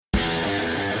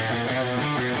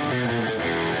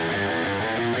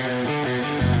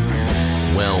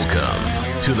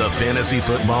to the Fantasy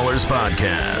Footballers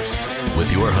Podcast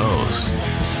with your hosts,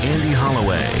 Andy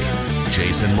Holloway,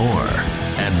 Jason Moore,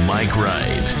 and Mike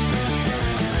Wright.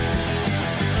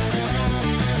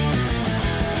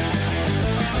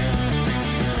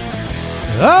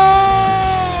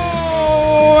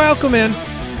 Oh, welcome in.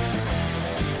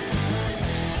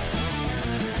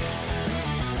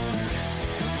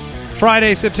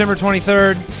 Friday, September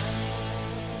 23rd.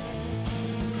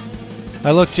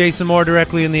 I looked Jason Moore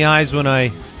directly in the eyes when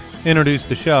I introduced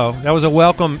the show. That was a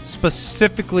welcome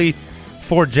specifically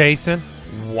for Jason.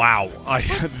 Wow.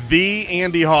 The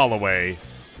Andy Holloway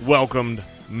welcomed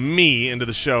me into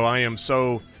the show. I am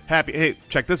so happy. Hey,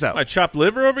 check this out. My chopped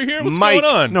liver over here? What's Mike,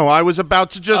 going on? No, I was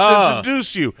about to just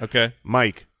introduce you. Okay.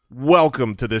 Mike,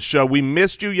 welcome to this show. We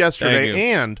missed you yesterday, Thank you.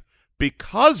 and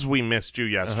because we missed you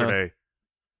yesterday,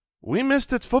 we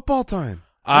missed it's football time.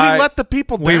 We let the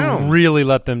people down. We really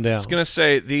let them down. I was going to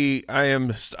say,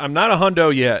 I'm not a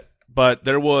hundo yet, but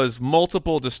there was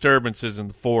multiple disturbances in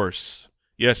the force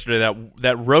yesterday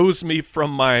that rose me from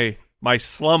my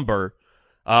slumber.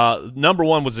 Number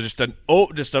one was just an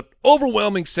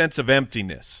overwhelming sense of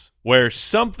emptiness where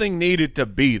something needed to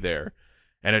be there,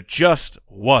 and it just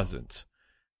wasn't.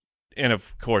 And,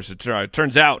 of course, it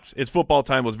turns out its football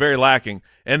time was very lacking.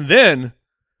 And then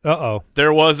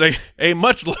there was a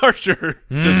much larger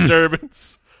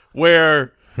disturbance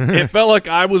where it felt like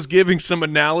I was giving some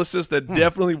analysis that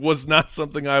definitely was not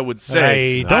something I would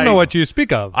say. I don't know what you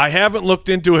speak of. I haven't looked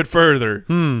into it further,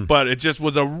 but it just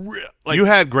was you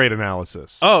had great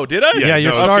analysis. Oh, did I? Yeah,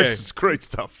 your no, starts- it's great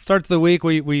stuff. Starts of the week,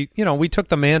 we took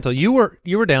the mantle. You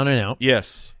were down and out.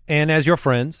 Yes. And as your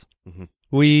friends,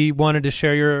 we wanted to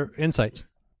share your insights.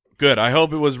 Good. I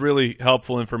hope it was really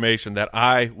helpful information that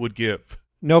I would give.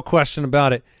 No question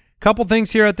about it. Couple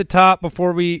things here at the top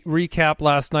before we recap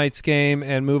last night's game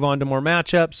and move on to more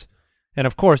matchups. And,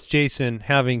 of course, Jason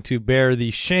having to bear the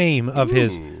shame of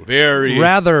his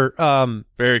rather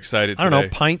very excited today. I don't know,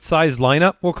 pint-sized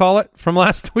lineup, we'll call it, from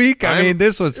last week. It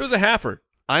was a halfer.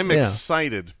 I'm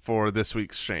excited for this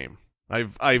week's shame.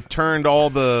 I've turned all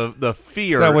the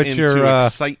fear into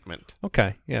excitement.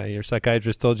 Okay. Yeah, your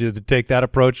psychiatrist told you to take that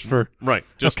approach for right,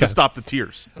 just to stop the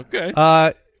tears.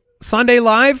 Okay. Sunday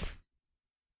Live,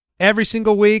 every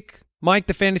single week. Mike,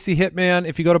 the Fantasy Hitman.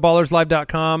 If you go to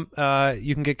ballerslive.com,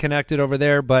 you can get connected over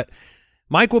there. But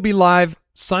Mike will be live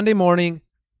Sunday morning,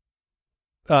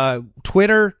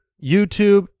 Twitter,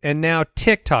 YouTube, and now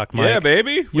TikTok, Mike. Yeah,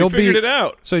 baby. We figured it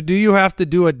out. So do you have to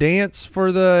do a dance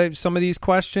for some of these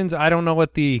questions? I don't know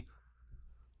what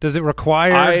does it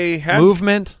require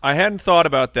movement? I hadn't thought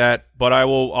about that, but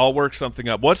I'll work something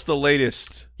up. What's the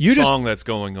latest song that's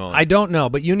going on? I don't know,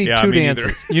 but you need two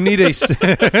dances. You need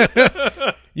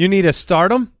you need a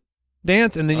stardom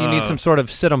dance, and then you need some sort of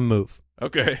sit-em move.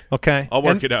 Okay. Okay. I'll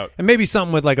work it out. And maybe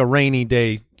something with like a rainy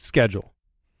day schedule.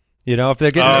 You know, if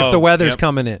the weather's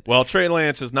coming in. Well, Trey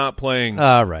Lance is not playing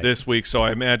this week, so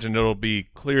I imagine it'll be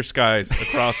clear skies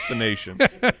across the nation.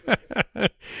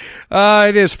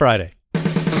 It is Friday.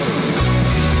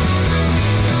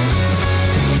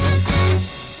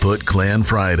 Foot Clan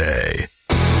Friday.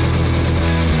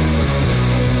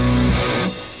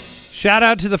 Shout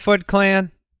out to the Foot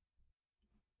Clan.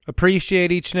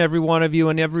 Appreciate each and every one of you.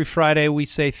 And every Friday we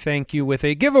say thank you with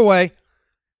a giveaway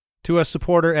to a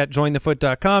supporter at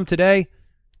jointhefoot.com. Today,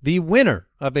 the winner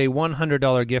of a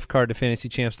 $100 gift card to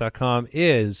fantasychamps.com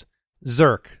is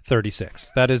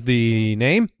Zerk36. That is the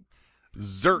name?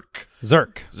 Zerk.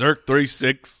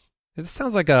 Zerk36. It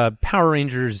sounds like a Power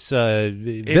Rangers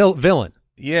villain.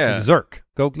 Yeah. Zerk.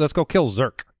 Let's go kill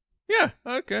Zerk. Yeah,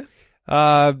 okay.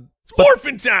 It's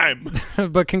morphin' time.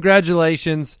 But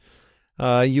congratulations.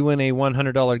 You win a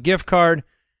 $100 gift card.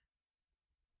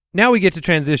 Now we get to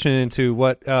transition into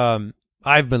what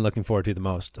I've been looking forward to the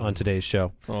most on today's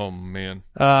show. Oh, man.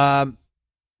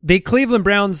 The Cleveland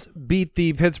Browns beat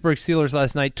the Pittsburgh Steelers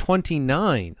last night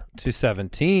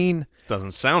 29-17.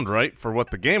 Doesn't sound right for what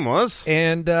the game was.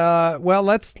 And,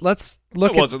 let's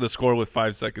look at wasn't the score with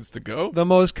 5 seconds to go. The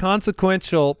most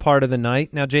consequential part of the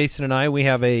night. Now, Jason and I, we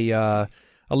have a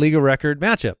legal record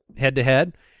matchup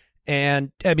head-to-head.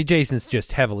 And, I mean, Jason's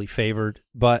just heavily favored.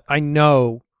 But I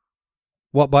know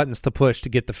what buttons to push to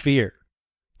get the fear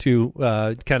to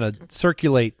kind of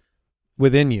circulate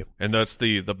within you. And that's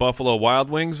the Buffalo Wild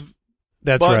Wings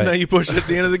button that you pushed at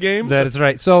the end of the game? That is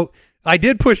right. So I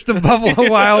did push the Buffalo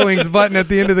Wild Wings button at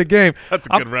the end of the game. That's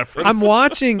a good reference. I'm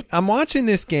watching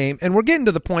this game, and we're getting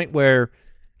to the point where,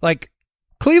 like,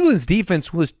 Cleveland's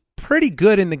defense was pretty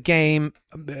good in the game.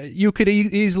 You could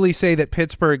easily say that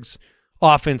Pittsburgh's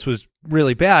offense was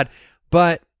really bad,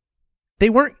 but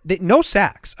no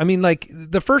sacks. I mean, like,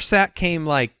 the first sack came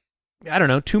like I don't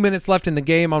know, 2 minutes left in the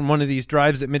game on one of these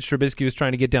drives that Mitch Trubisky was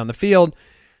trying to get down the field,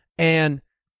 and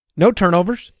no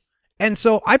turnovers. And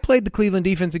so I played the Cleveland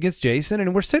defense against Jason,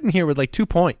 and we're sitting here with like 2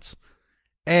 points.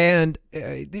 And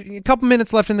a couple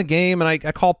minutes left in the game, and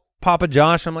I call Papa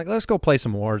Josh. I'm like, let's go play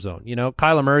some Warzone. You know,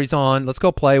 Kyler Murray's on. Let's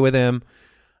go play with him.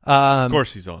 Of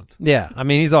course he's on. Yeah, I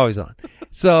mean, he's always on.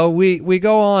 So we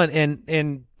go on,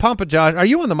 and Papa Josh, are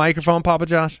you on the microphone, Papa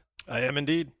Josh? I am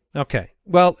indeed. Okay.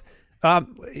 Well,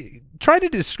 try to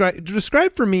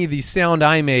describe for me the sound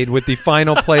I made with the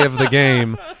final play of the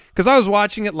game, because I was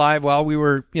watching it live while we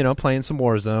were, you know, playing some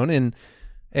Warzone,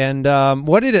 and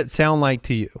what did it sound like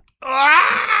to you?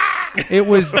 It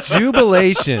was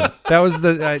jubilation. That was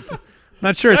I'm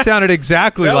not sure it sounded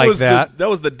exactly like that. That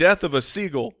was the death of a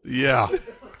seagull. Yeah.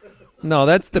 No,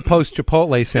 that's the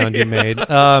post-Chipotle sound you made.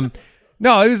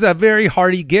 No, it was a very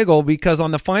hearty giggle because on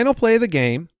the final play of the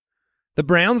game, the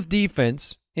Browns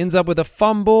defense ends up with a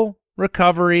fumble,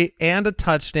 recovery, and a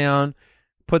touchdown,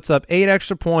 puts up 8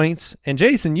 extra points. And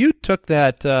Jason, you took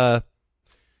that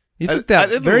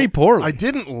very poorly. I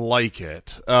didn't like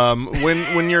it.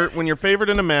 When you're favored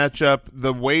in a matchup,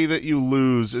 the way that you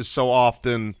lose is so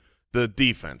often the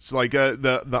defense, like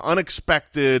the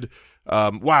unexpected.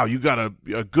 Wow, you got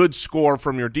a good score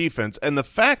from your defense, and the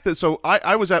fact that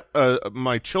I was at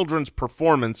my children's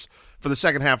performance for the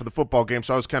second half of the football game,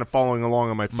 so I was kind of following along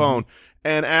on my phone.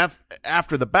 And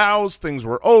after the bows, things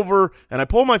were over, and I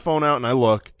pull my phone out and I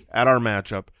look at our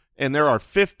matchup, and there are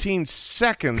 15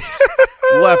 seconds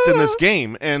left in this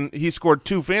game, and he scored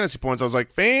 2 fantasy points. I was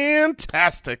like,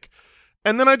 fantastic.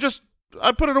 And then I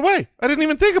put it away. I didn't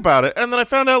even think about it. And then I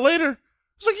found out later,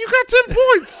 it's like, you got 10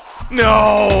 points.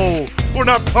 No, we're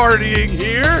not partying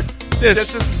here.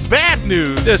 This is bad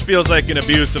news. This feels like an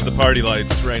abuse of the party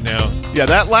lights right now. Yeah,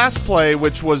 that last play,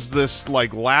 which was this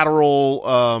like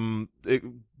lateral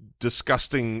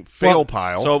disgusting fail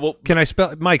pile. So can I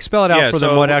Mike, spell it out for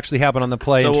them what actually happened on the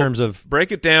play in terms of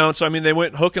break it down. So I mean, they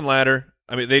went hook and ladder.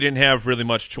 I mean, they didn't have really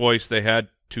much choice. They had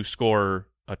to score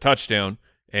a touchdown,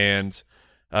 and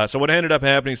so what ended up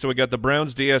happening? So we got the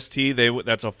Browns DST.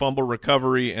 That's a fumble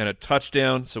recovery and a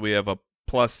touchdown. So we have a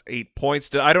plus 8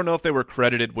 points. I don't know if they were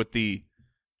credited with the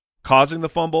causing the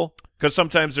fumble, because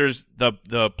sometimes there's the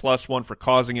 +1 for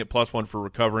causing it, +1 for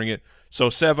recovering it. So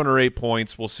 7 or 8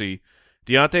 points. We'll see.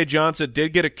 Deontay Johnson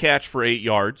did get a catch for 8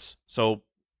 yards. So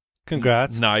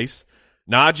congrats. Nice.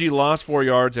 Najee lost 4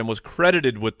 yards and was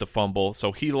credited with the fumble,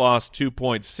 so he lost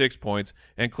 2.6 points.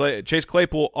 And Chase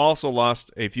Claypool also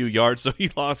lost a few yards, so he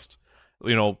lost,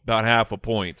 about half a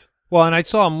point. Well, and I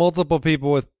saw multiple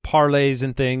people with parlays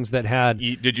and things that had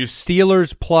did you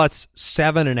Steelers plus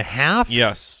 7.5?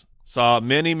 Yes. Saw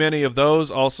many of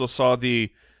those. Also saw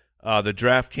the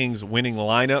DraftKings winning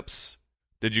lineups.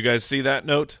 Did you guys see that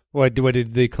note? What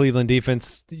did the Cleveland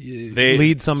defense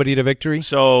lead somebody to victory?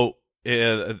 So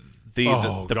the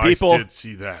people did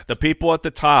see that. The people at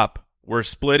the top were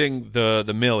splitting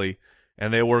the millie,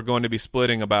 and they were going to be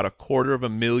splitting about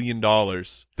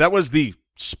 $250,000. That was the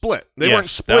split. They weren't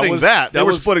splitting that. They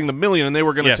were splitting the million, and they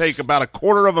were going to take about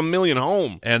 $250,000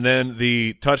 home. And then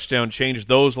the touchdown changed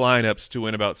those lineups to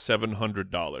win about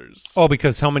 $700. Oh,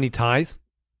 because how many ties?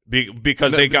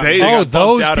 Because they got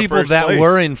those out people of first that place.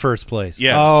 were in first place.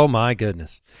 Yes. Oh my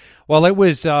goodness. Well, it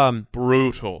was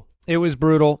brutal. It was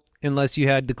brutal unless you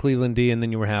had the Cleveland D and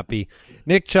then you were happy.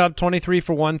 Nick Chubb, 23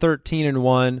 for 113 and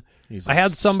 1. I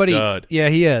had somebody. Stud. Yeah,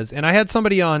 he is. And I had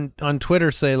somebody on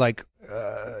Twitter say like,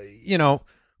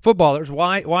 footballers,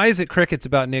 why is it crickets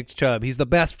about Nick Chubb? He's the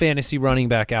best fantasy running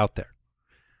back out there.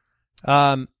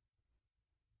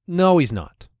 No, he's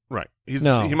not. Right. He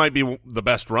might be the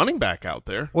best running back out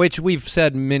there. Which we've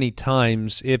said many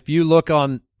times. If you look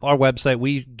on our website,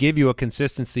 we give you a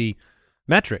consistency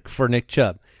metric for Nick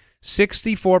Chubb.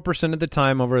 64% of the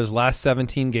time over his last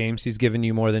 17 games, he's given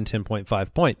you more than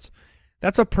 10.5 points.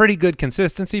 That's a pretty good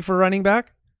consistency for running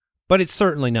back, but it's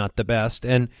certainly not the best.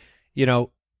 And,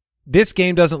 this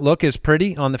game doesn't look as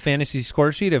pretty on the fantasy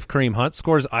score sheet if Kareem Hunt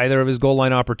scores either of his goal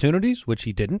line opportunities, which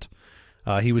he didn't.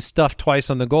 He was stuffed twice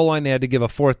on the goal line. They had to give a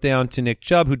 4th down to Nick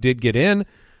Chubb, who did get in.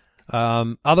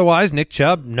 Otherwise, Nick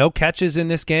Chubb, no catches in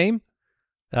this game.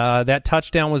 That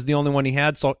touchdown was the only one he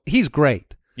had, so he's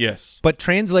great. Yes. But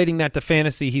translating that to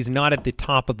fantasy, he's not at the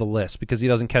top of the list because he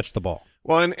doesn't catch the ball.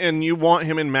 Well, and you want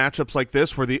him in matchups like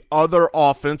this where the other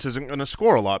offense isn't going to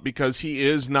score a lot because he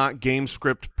is not game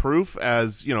script proof.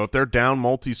 As if they're down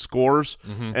multi-scores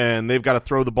and they've got to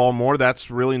throw the ball more, that's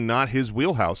really not his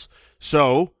wheelhouse.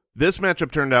 So this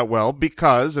matchup turned out well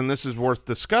because, and this is worth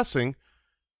discussing,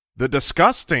 the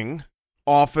disgusting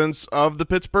offense of the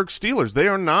Pittsburgh Steelers. They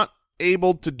are not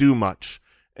able to do much.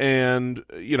 And,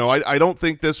 I don't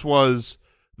think this was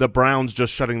the Browns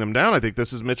just shutting them down. I think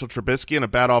this is Mitchell Trubisky and a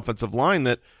bad offensive line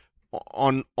that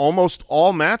on almost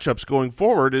all matchups going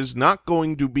forward is not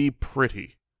going to be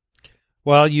pretty.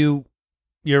 Well, you're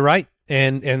right,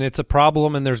 and it's a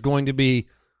problem, and there's going to be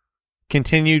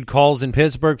continued calls in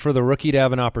Pittsburgh for the rookie to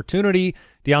have an opportunity.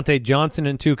 Deontay Johnson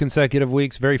in 2 consecutive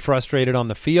weeks, very frustrated on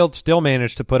the field, still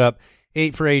managed to put up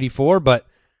 8 for 84, but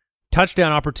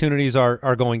touchdown opportunities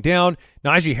are going down.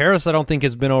 Najee Harris, I don't think,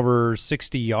 has been over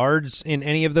 60 yards in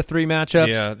any of the 3 matchups.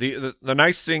 Yeah, the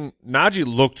nice thing, Najee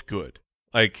looked good.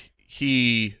 Like,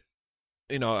 he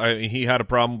had a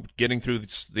problem getting through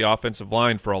the offensive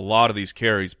line for a lot of these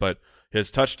carries, but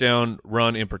his touchdown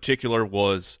run in particular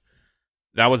was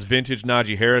vintage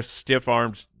Najee Harris,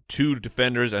 stiff-armed 2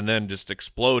 defenders and then just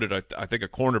exploded, I think, a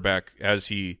cornerback as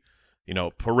he,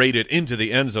 paraded into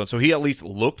the end zone. So he at least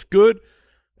looked good,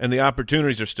 and the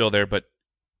opportunities are still there, but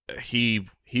you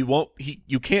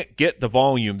can't get the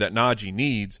volume that Najee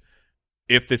needs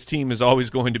if this team is always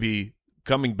going to be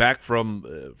coming back from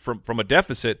a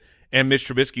deficit, and Mitch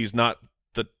Trubisky is not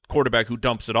the quarterback who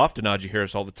dumps it off to Najee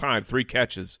Harris all the time. 3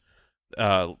 catches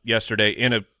yesterday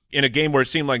in a game where it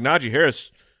seemed like Najee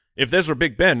Harris, if this were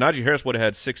Big Ben, Najee Harris would have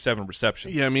had 6-7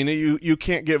 receptions. Yeah, I mean, you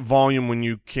can't get volume when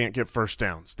you can't get first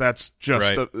downs. That's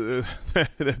just right.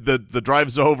 The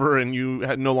drive's over and you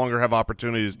no longer have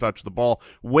opportunities to touch the ball.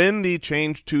 When the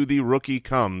change to the rookie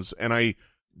comes, and I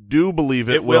do believe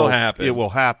it will happen. It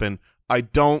will happen. I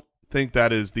don't think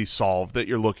that is the solve that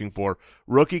you're looking for.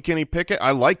 Rookie Kenny Pickett,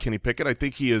 I like Kenny Pickett. I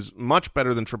think he is much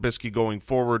better than Trubisky going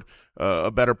forward,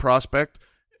 a better prospect.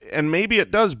 And maybe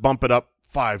it does bump it up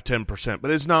 5-10%, but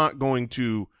it's not going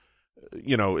to,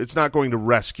 it's not going to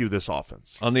rescue this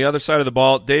offense. On the other side of the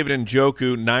ball, David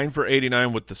Njoku, 9 for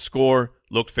 89 with the score,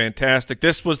 looked fantastic.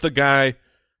 This was the guy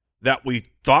that we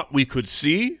thought we could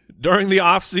see during the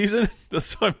offseason.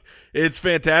 It's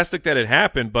fantastic that it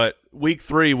happened, but week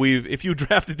 3, if you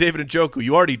drafted David Njoku,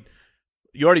 you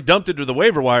already dumped it to the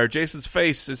waiver wire. Jason's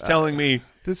face is telling me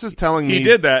this is telling me he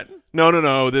did that.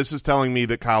 No. This is telling me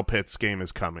that Kyle Pitts' game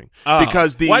is coming.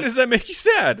 Because why does that make you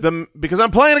sad? Because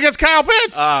I'm playing against Kyle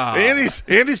Pitts. Andy's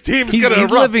team is going to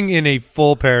He's living in a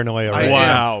full paranoia right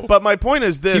now. But my point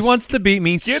is this. He wants to beat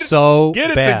me Get bad.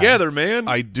 it together, man.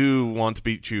 I do want to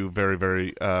beat you very,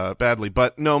 very badly.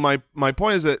 But no, my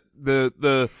point is that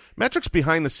the metrics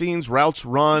behind the scenes, routes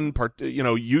run,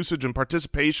 usage and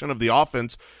participation of the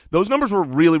offense, those numbers were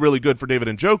really, really good for David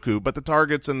Njoku, but the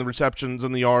targets and the receptions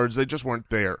and the yards, they just weren't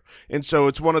there. And so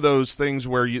it's one of those things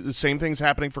where the same thing's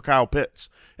happening for Kyle Pitts.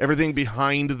 Everything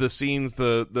behind the scenes,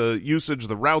 the usage,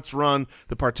 the routes run,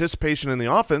 the participation in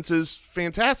the offense is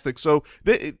fantastic. So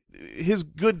his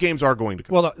good games are going to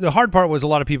come. Well, the hard part was a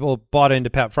lot of people bought into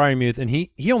Pat Freiermuth, and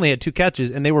he only had 2 catches,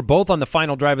 and they were both on the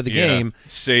final drive of the game.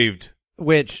 Saved.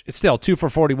 Which is still 2 for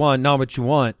 41, not what you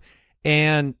want.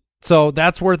 And so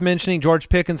that's worth mentioning. George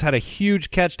Pickens had a huge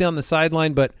catch down the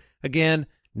sideline, but again,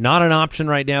 not an option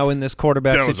right now in this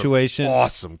quarterback situation.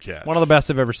 Awesome catch. One of the best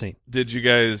I've ever seen. Did you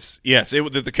guys – yes,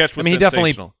 the catch was he sensational.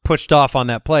 definitely pushed off on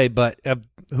that play, but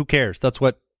who cares? That's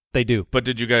what they do. But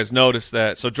did you guys notice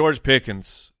that? So George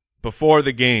Pickens, before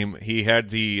the game, he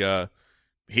had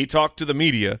he talked to the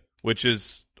media, which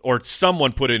is – or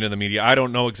someone put it in the media. I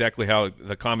don't know exactly how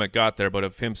the comment got there, but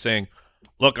of him saying,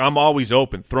 look, I'm always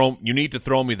open. You need to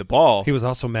throw me the ball. He was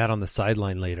also mad on the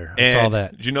sideline later. I saw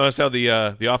that. Did you notice how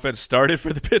the offense started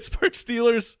for the Pittsburgh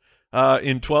Steelers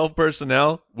in 12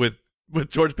 personnel with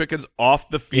George Pickens off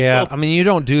the field? Yeah, I mean, you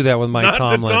don't do that with Mike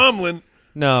Tomlin. Not to Tomlin.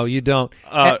 No, you don't.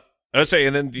 I say,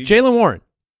 and then Jaylen Warren.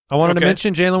 I wanted to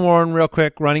mention Jaylen Warren real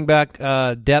quick, running back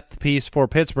depth piece for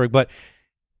Pittsburgh, but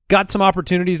got some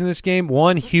opportunities in this game.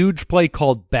 One huge play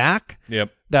called back.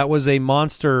 Yep. That was a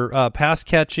monster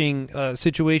pass-catching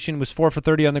situation. Was 4 for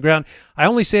 30 on the ground. I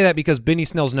only say that because Benny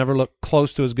Snell's never looked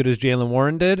close to as good as Jaylen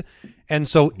Warren did. And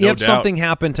so if something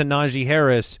happened to Najee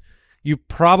Harris, you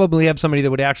probably have somebody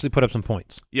that would actually put up some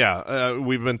points. Yeah,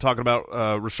 we've been talking about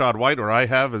Rachaad White, or I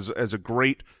have, as a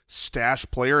great stash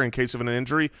player in case of an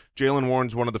injury. Jaylen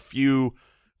Warren's one of the few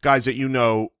guys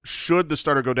that should the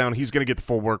starter go down, he's going to get the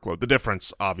full workload. The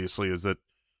difference, obviously, is that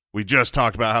we just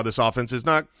talked about how this offense is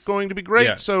not going to be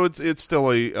great, so it's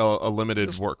still a limited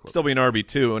workload. Still be an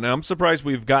RB2, and I'm surprised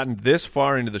we've gotten this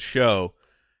far into the show,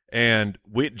 and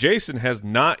Jason has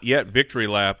not yet victory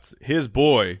lapped his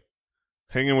boy.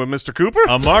 Hanging with Mr. Cooper?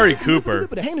 Amari Cooper.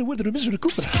 Hanging with Mr.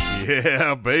 Cooper.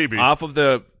 Yeah, baby. Off of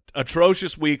the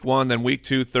atrocious week 1, then week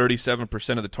 2,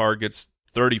 37% of the targets,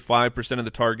 35% of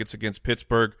the targets against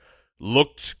Pittsburgh.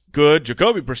 Looked good.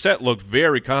 Jacoby Brissett looked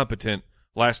very competent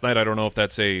last night. I don't know if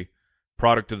that's a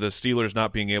product of the Steelers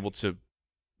not being able to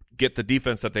get the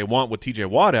defense that they want with TJ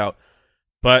Watt out.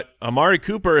 But Amari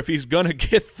Cooper, if he's going to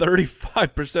get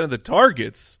 35% of the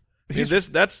targets,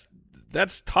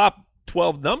 that's top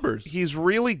 12 numbers. He's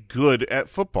really good at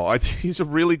football. I think he's a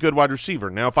really good wide receiver.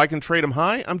 Now, if I can trade him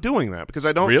high, I'm doing that because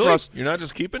I don't trust. You're not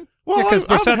just keeping? Well, because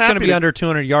I'm Brissett's going to be to... under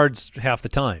 200 yards half the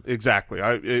time. Exactly.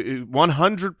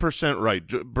 100% right.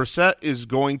 Brissett is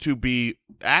going to be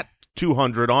at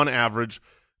 200 on average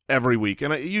every week,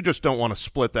 and you just don't want to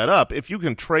split that up. If you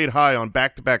can trade high on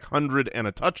back-to-back 100 and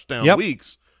a touchdown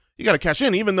weeks, you got to cash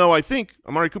in, even though I think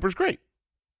Amari Cooper's great.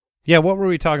 Yeah, what were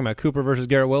we talking about? Cooper versus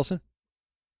Garrett Wilson?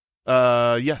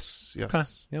 Yes. Okay.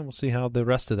 Yeah, we'll see how the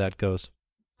rest of that goes.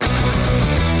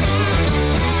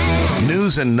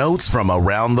 News and notes from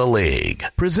around the league.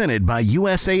 Presented by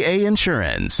USAA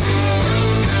Insurance.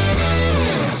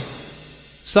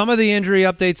 Some of the injury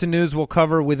updates and news we'll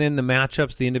cover within the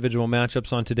matchups, the individual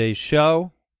matchups on today's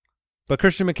show. But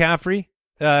Christian McCaffrey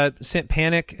sent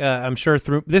panic, I'm sure,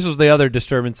 through. This was the other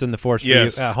disturbance in the force for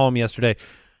you at home yesterday.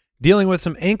 Dealing with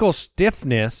some ankle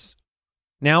stiffness,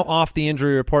 now off the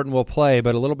injury report and will play,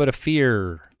 but a little bit of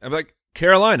fear. I'm like,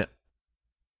 Carolina.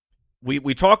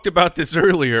 We talked about this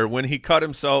earlier when he cut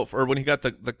himself, or when he got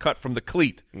the cut from the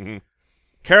cleat. Mm-hmm.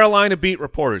 Carolina beat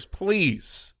reporters,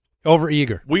 please.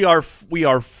 Over-eager. We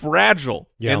are fragile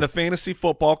in the fantasy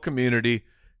football community.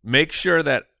 Make sure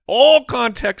that all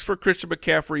context for Christian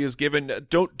McCaffrey is given.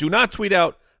 Do not tweet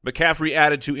out McCaffrey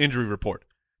added to injury report.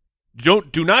 Do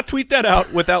not tweet that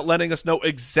out without letting us know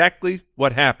exactly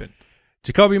what happened.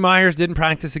 Jacoby Myers didn't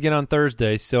practice again on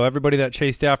Thursday, so everybody that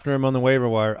chased after him on the waiver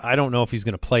wire, I don't know if he's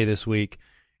going to play this week.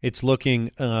 It's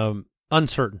looking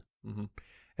uncertain. Mm-hmm.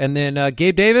 And then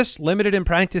Gabe Davis, limited in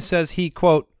practice, says he,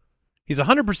 quote, he's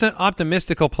 100%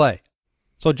 optimistic he'll play.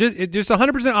 So just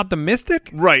 100%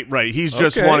 optimistic? Right. He's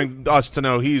just wanting us to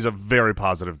know he's a very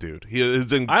positive dude. He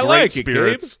is in great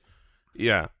spirits.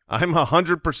 Yeah, I'm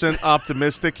 100%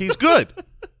 optimistic. He's good.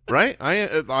 Right?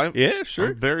 Yeah, sure.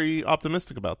 I'm very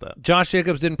optimistic about that. Josh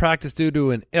Jacobs didn't practice due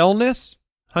to an illness.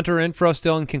 Hunter Renfrow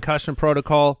still in concussion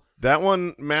protocol. That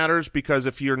one matters because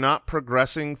if you're not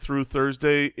progressing through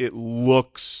Thursday, it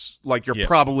looks like you're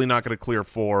probably not going to clear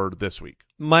for this week.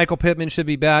 Michael Pittman should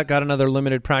be back. Got another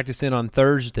limited practice in on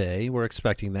Thursday. We're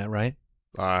expecting that, right?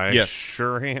 I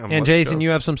sure am. And Let's Jason, go. you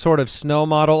have some sort of snow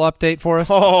model update for us?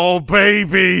 Oh,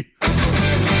 baby.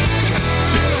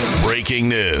 Breaking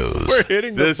news. We're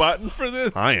hitting the button for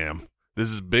this. I am. This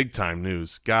is big time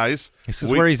news, guys. This is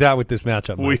where he's at with this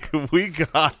matchup, Mike. We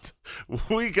got.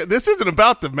 This isn't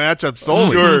about the matchup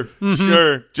solely. Sure, Mm-hmm.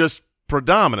 sure. Just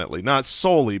predominantly, not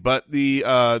solely. But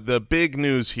the big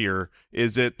news here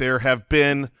is that there have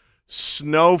been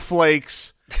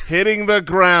snowflakes hitting the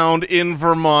ground in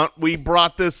Vermont. We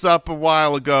brought this up a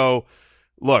while ago.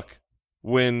 Look,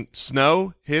 when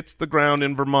snow hits the ground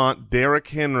in Vermont, Derrick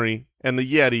Henry and the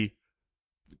Yeti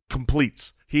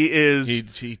completes. He is.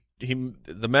 He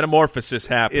the metamorphosis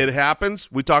happens. It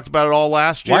happens. We talked about it all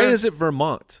last year. Why is it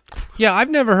Vermont? Yeah,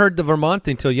 I've never heard the Vermont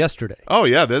until yesterday. Oh,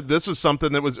 yeah. This was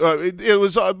something that was it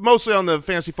was mostly on the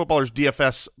Fantasy Footballers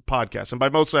DFS podcast. And by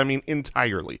mostly, I mean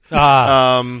entirely.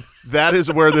 That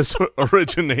is where this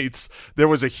originates. There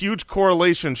was a huge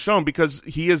correlation shown because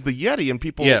he is the Yeti, and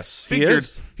people figured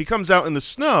he comes out in the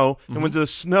snow, and when the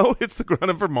snow hits the ground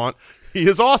in Vermont, he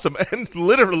is awesome. And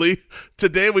literally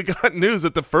today we got news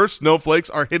that the first snowflakes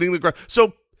are hitting the ground.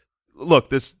 So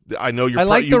look, I know you're. I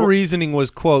like the reasoning was,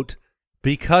 quote,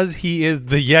 because he is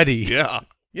the Yeti. Yeah.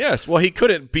 Yes. Well, he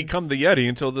couldn't become the Yeti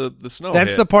until the snow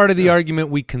That's hit. the part of the argument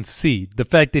we concede. The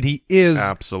fact that he is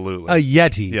absolutely a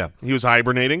Yeti. Yeah. He was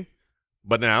hibernating,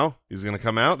 but now he's going to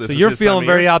come out. So you're feeling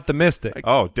very optimistic.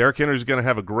 Oh, Derrick Henry's going to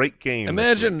have a great game.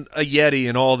 Imagine a Yeti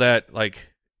and all that, like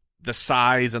the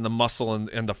size and the muscle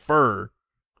and the fur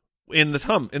in the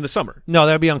summer. No,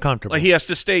 that'd be uncomfortable. Like he has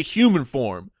to stay human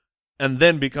form and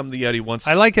then become the Yeti once.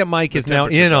 I like that Mike is now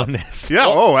in on this. Yeah,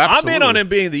 absolutely. I'm in on him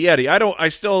being the Yeti. I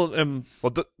still am.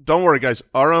 Well, don't worry, guys.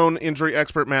 Our own injury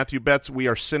expert, Matthew Betts, we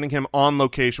are sending him on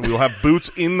location. We will have boots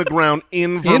in the ground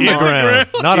in Vermont. In the ground,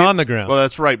 not on the ground. Well,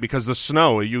 that's right, because the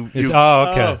snow.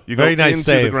 Okay. You Very go nice into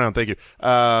save. the ground. Thank you.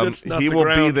 He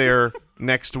will be there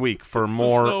next week for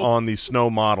more on the snow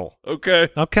model. Okay.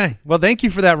 Well, thank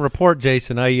you for that report,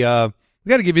 Jason. We got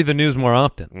to give you the news more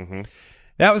often. Mm-hmm.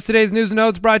 That was today's news and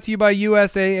notes brought to you by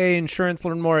USAA Insurance.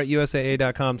 Learn more at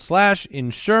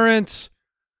usaa.com/insurance.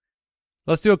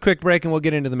 Let's do a quick break and we'll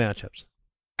get into the matchups.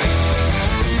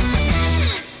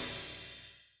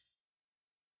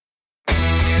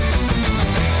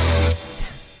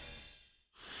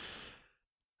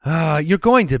 You're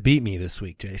going to beat me this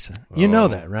week, Jason. You know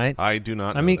that, right? I do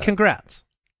not know I mean, that. congrats.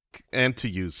 and to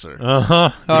you, sir.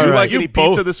 Uh-huh. Would All you right. like any You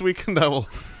both- pizza this weekend? I will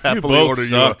You happily both order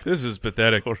suck. you. This is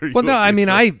pathetic. Well, no, I mean,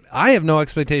 I have no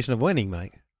expectation of winning,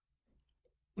 Mike.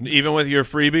 Even with your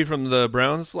freebie from the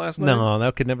Browns last night? No,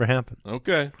 that could never happen.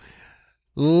 Okay.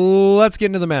 Let's get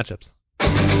into the matchups.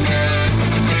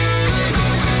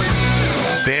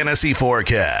 Fantasy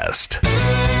Forecast.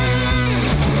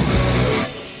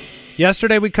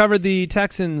 Yesterday, we covered the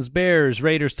Texans, Bears,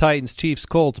 Raiders, Titans, Chiefs,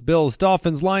 Colts, Bills,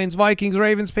 Dolphins, Lions, Vikings,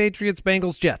 Ravens, Patriots,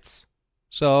 Bengals, Jets.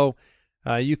 So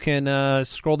you can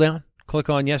scroll down, click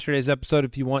on yesterday's episode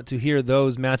if you want to hear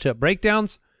those matchup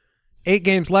breakdowns. 8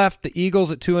 games left. The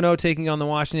Eagles at 2-0 taking on the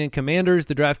Washington Commanders.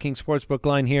 The DraftKings Sportsbook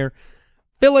line here.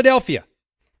 Philadelphia,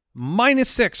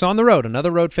 -6 on the road.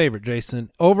 Another road favorite, Jason.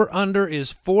 Over-under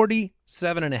is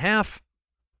 47.5.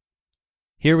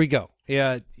 Here we go.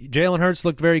 Yeah, Jalen Hurts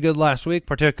looked very good last week,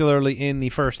 particularly in the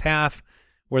first half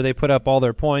where they put up all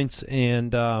their points.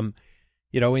 And,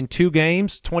 in 2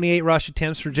 games, 28 rush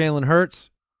attempts for Jalen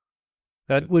Hurts.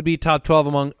 That would be top 12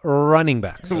 among running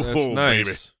backs. That's Oh, nice.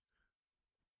 baby.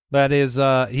 That is,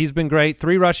 he's been great.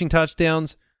 3 rushing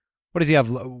touchdowns. What does he have?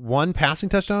 1 passing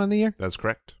touchdown in the year? That's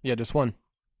correct. Yeah, just one.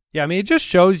 Yeah, I mean, it just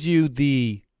shows you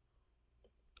the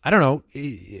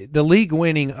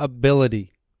league-winning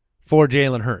ability for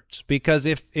Jalen Hurts. Because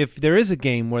if there is a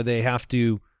game where they have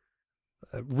to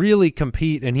really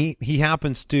compete and he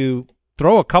happens to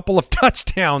throw a couple of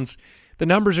touchdowns, the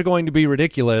numbers are going to be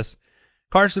ridiculous.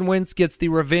 Carson Wentz gets the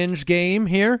revenge game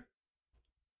here.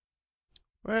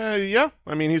 Yeah.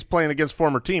 I mean, he's playing against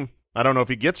former team. I don't know if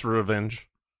he gets revenge.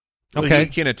 Okay. He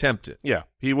can attempt it. Yeah,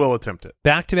 he will attempt it.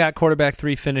 Back-to-back quarterback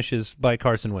 3 finishes by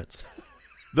Carson Wentz.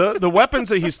 The weapons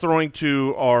that he's throwing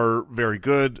to are very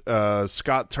good.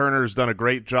 Scott Turner's done a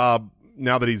great job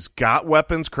now that he's got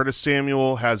weapons. Curtis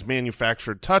Samuel has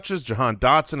manufactured touches. Jahan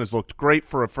Dotson has looked great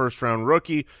for a first-round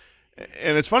rookie.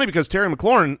 And it's funny because Terry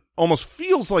McLaurin almost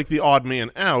feels like the odd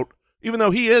man out, even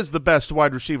though he is the best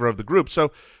wide receiver of the group.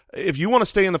 So if you want to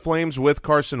stay in the flames with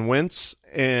Carson Wentz,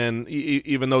 and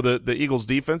even though the Eagles'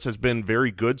 defense has been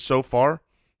very good so far,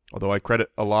 although I credit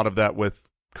a lot of that with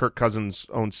Kirk Cousins'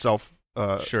 own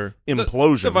Sure.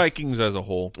 implosion. The Vikings as a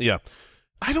whole. Yeah.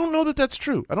 I don't know that that's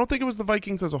true. I don't think it was the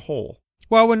Vikings as a whole.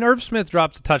 Well, when Irv Smith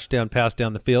drops a touchdown pass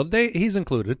down the field, he's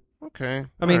included. Okay.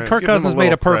 I mean, All right. Kirk Give them Cousins a made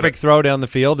little a perfect credit. throw down the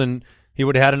field, and he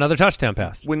would have had another touchdown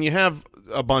pass. When you have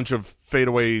a bunch of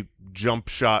fadeaway jump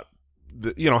shot,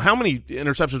 how many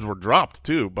interceptions were dropped,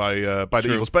 too, by the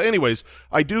True. Eagles. But anyways,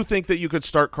 I do think that you could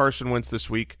start Carson Wentz this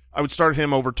week. I would start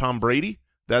him over Tom Brady.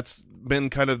 That's been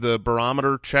kind of the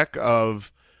barometer check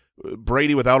of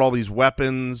Brady without all these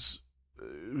weapons.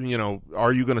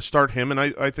 Are you going to start him? And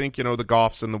I think, the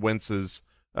Goffs and the Wentzes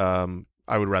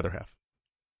I would rather have.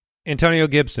 Antonio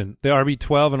Gibson, the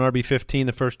RB12 and RB15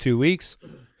 the first 2 weeks.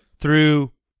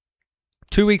 Through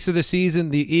 2 weeks of the season,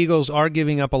 the Eagles are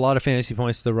giving up a lot of fantasy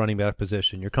points to the running back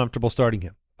position. You're comfortable starting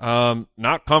him?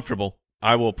 Not comfortable.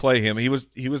 I will play him. He was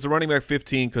the running back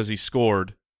 15 because he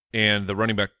scored, and the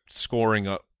running back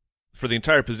scoring for the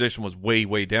entire position was way,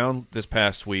 way down this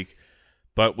past week.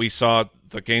 But we saw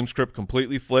the game script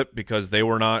completely flip because they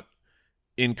were not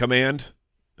in command,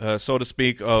 so to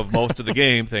speak, of most of the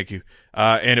game. Thank you.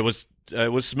 And it was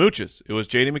smooches. It was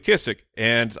J.D. McKissick,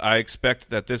 and I expect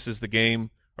that this is the game,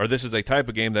 or this is a type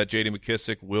of game that J.D.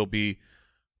 McKissick will be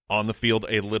on the field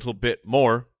a little bit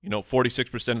more.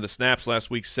 46% of the snaps last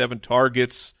week, 7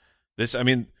 targets. It's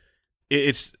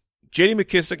J.D.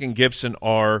 McKissick and Gibson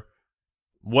are.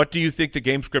 What do you think the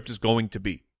game script is going to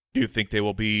be? Do you think they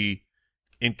will be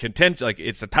in contention, like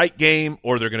it's a tight game,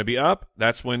 or they're going to be up?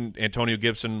 That's when Antonio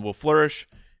Gibson will flourish.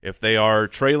 If they are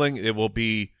trailing, it will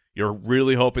be, you're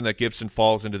really hoping that Gibson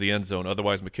falls into the end zone.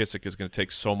 Otherwise, McKissick is going to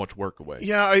take so much work away.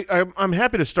 Yeah, I'm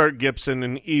happy to start Gibson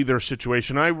in either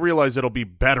situation. I realize it'll be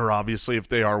better, obviously, if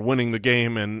they are winning the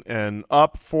game and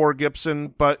up for Gibson,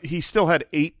 but he still had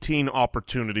 18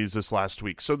 opportunities this last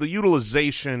week. So the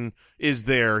utilization is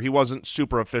there. He wasn't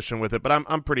super efficient with it, but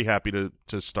I'm pretty happy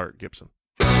to start Gibson.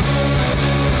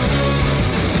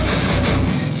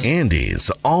 Andy's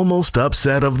almost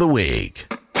upset of the week.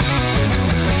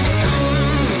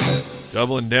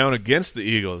 Doubling down against the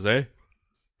Eagles, eh?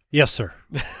 Yes, sir.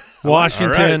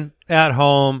 Washington at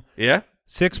home. Yeah?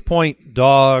 6-point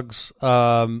dogs.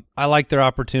 I like their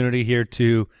opportunity here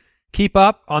to keep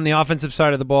up on the offensive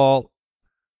side of the ball.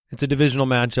 It's a divisional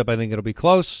matchup. I think it'll be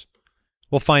close.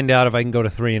 We'll find out if I can go to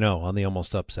 3-0 on the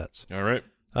almost upsets. All right.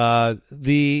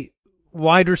 The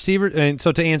wide receiver, and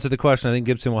so to answer the question, I think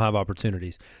Gibson will have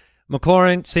opportunities.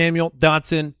 McLaurin, Samuel,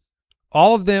 Dotson,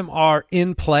 all of them are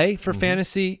in play for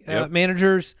fantasy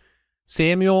managers.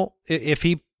 Samuel, if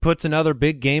he puts another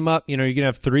big game up, you're going to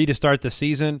have 3 to start the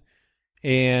season.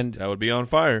 And That would be on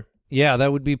fire. yeah,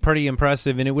 that would be pretty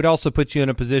impressive, and it would also put you in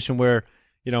a position where,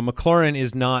 McLaurin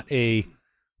is not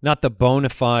the bona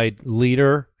fide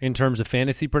leader in terms of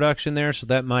fantasy production there, so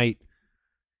that might,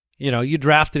 you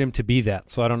drafted him to be that.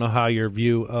 So I don't know how your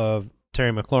view of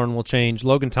Terry McLaurin will change.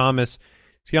 Logan Thomas,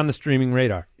 is he on the streaming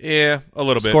radar? Yeah, a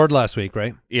little bit. Scored last week,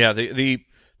 right? Yeah, the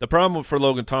problem for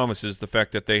Logan Thomas is the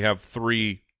fact that they have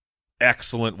 3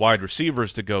 excellent wide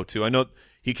receivers to go to. I know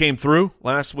he came through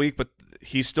last week, but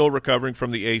he's still recovering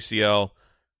from the ACL.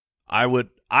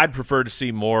 I'd prefer to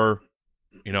see more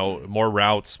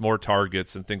routes, more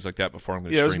targets, and things like that before I'm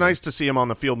going to Yeah, it was nice to see him on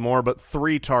the field more, but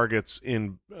 3 targets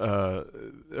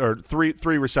or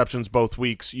three receptions both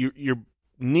weeks. You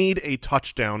need a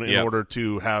touchdown in order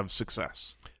to have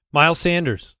success. Miles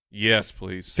Sanders. Yes,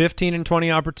 please. 15 and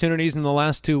 20 opportunities in the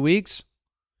last 2 weeks.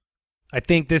 I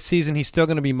think this season he's still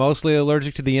going to be mostly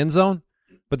allergic to the end zone,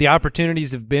 but the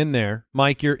opportunities have been there.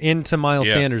 Mike, you're into Miles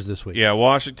Sanders this week. Yeah,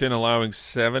 Washington allowing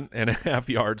 7.5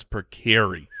 yards per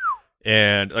carry.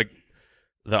 And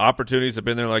the opportunities have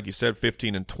been there, like you said,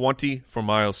 15 and 20 for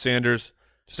Miles Sanders.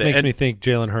 Just makes me think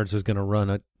Jalen Hurts is going to run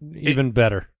it even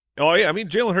better. Oh, yeah. I mean,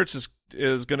 Jalen Hurts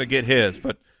is going to get his,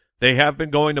 but they have been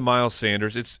going to Miles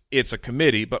Sanders. It's a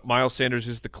committee, but Miles Sanders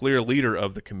is the clear leader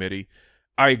of the committee.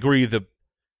 I agree.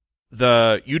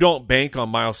 You don't bank on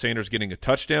Miles Sanders getting a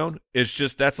touchdown. It's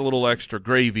just that's a little extra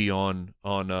gravy on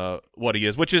what he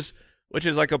is, which is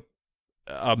like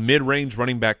a mid-range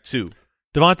running back too.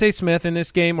 Devontae Smith in this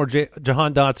game or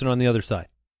Jahan Dotson on the other side?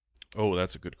 Oh,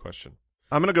 that's a good question.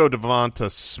 I'm going to go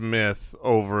Devonta Smith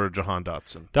over Jahan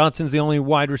Dotson. Dotson's the only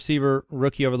wide receiver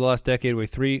rookie over the last decade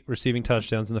with 3 receiving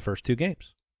touchdowns in the first 2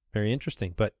 games. Very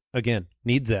interesting, but again,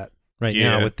 needs that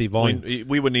now with the volume.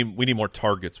 We need more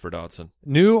targets for Dotson.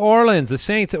 New Orleans, the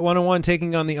Saints at 1-1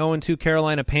 taking on the 0-2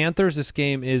 Carolina Panthers. This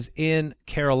game is in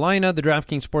Carolina. The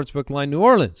DraftKings Sportsbook line, New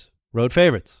Orleans, road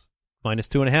favorites,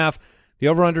 -2.5. The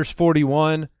over-under is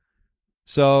 41.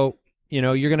 So,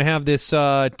 you're going to have this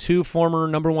 2 former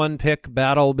number 1 pick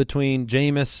battle between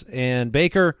Jameis and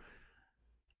Baker.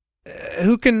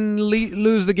 Who can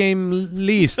lose the game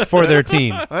least for their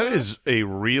team? That is a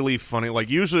really funny,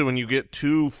 usually when you get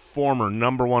 2 former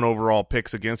number 1 overall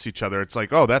picks against each other, it's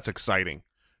like, oh, that's exciting.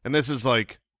 And this is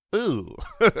like, ooh.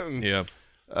 Yeah.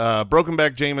 Broken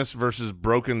back Jameis versus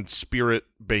broken spirit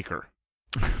Baker.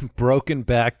 Broken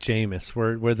back Jameis.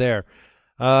 We're there.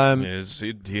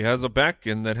 He has a back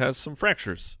that has some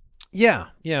fractures. Yeah.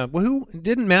 Well, who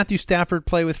didn't Matthew Stafford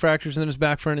play with fractures in his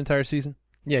back for an entire season?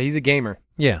 Yeah, he's a gamer.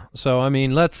 Yeah. So I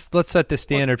mean, let's set the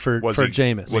standard for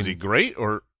Jameis. Was he great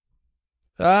or?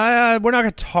 We're not going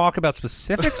to talk about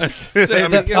specifics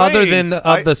other than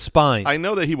the spine. I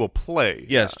know that he will play.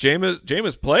 Yes,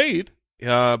 Jameis played,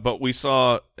 but we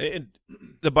saw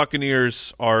the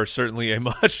Buccaneers are certainly a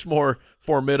much more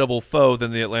formidable foe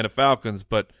than the Atlanta Falcons.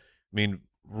 But I mean,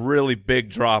 really big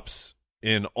drops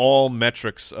in all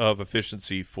metrics of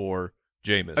efficiency for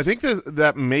Jameis. I think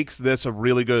that makes this a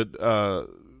really good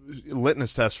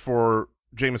litmus test for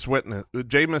Jameis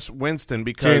Winston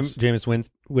because Jameis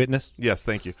Witness. Yes,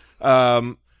 thank you.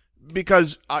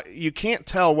 Because you can't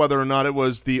tell whether or not it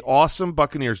was the awesome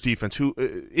Buccaneers defense, who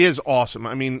is awesome.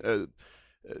 I mean,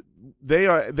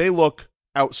 they look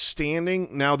outstanding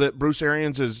now that Bruce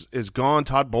Arians is gone.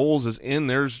 Todd Bowles is in.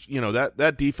 There's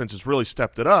that defense has really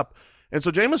stepped it up, and so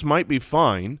Jameis might be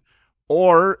fine,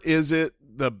 or is it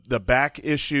the back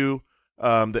issue?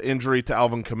 The injury to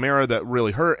Alvin Kamara that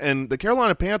really hurt. And the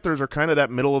Carolina Panthers are kind of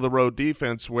that middle-of-the-road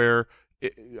defense where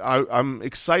I'm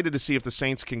excited to see if the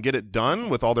Saints can get it done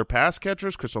with all their pass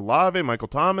catchers, Chris Olave, Michael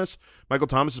Thomas. Michael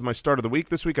Thomas is my start of the week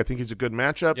this week. I think he's a good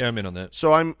matchup. Yeah, I'm in on that.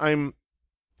 So I'm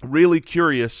really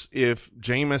curious if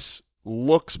Jameis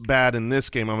looks bad in this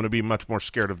game. I'm going to be much more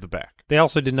scared of the back. They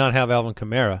also did not have Alvin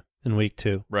Kamara in week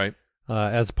 2. Right.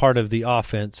 As part of the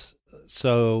offense.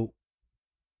 So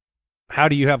how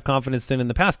do you have confidence then in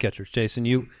the pass catchers, Jason?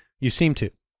 You seem to.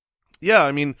 Yeah,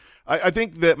 I mean, I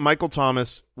think that Michael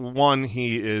Thomas, one,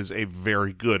 he is a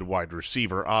very good wide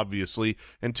receiver, obviously,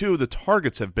 and 2, the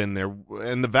targets have been there,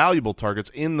 and the valuable targets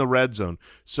in the red zone.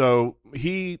 So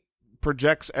he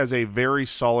projects as a very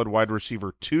solid wide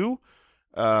receiver 2.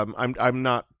 I'm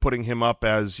not putting him up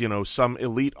as some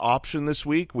elite option this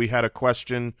week. We had a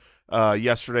question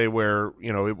yesterday where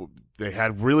they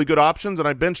had really good options, and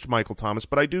I benched Michael Thomas,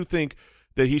 but I do think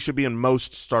that he should be in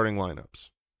most starting lineups.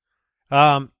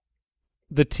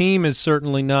 The team is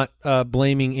certainly not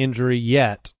blaming injury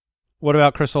yet. What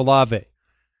about Chris Olave?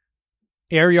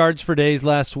 Air yards for days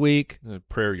last week.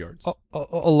 Prayer yards.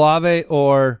 Olave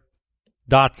or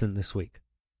Dotson this week?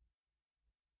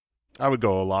 I would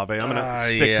go Olave. I'm going to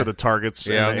stick to the targets.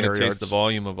 Yeah, and I'm the going to air taste yards. the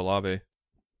volume of Olave.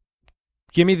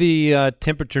 Give me the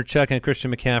temperature check on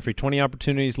Christian McCaffrey. 20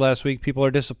 opportunities last week. People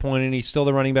are disappointed. He's still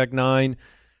the running back 9.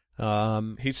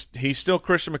 He's still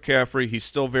Christian McCaffrey. He's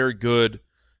still very good.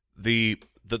 The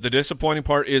disappointing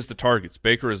part is the targets.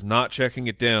 Baker is not checking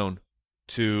it down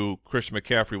to Christian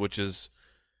McCaffrey, which is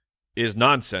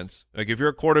nonsense. Like, if you're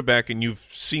a quarterback and you've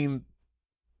seen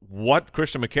what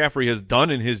Christian McCaffrey has done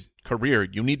in his career,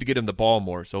 you need to get him the ball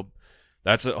more. So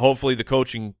that's hopefully the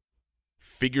coaching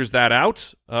figures that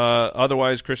out.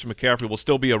 Otherwise, Christian McCaffrey will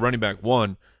still be a running back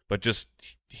 1, but just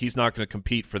he's not going to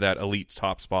compete for that elite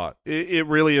top spot. It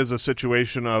really is a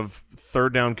situation of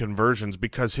third down conversions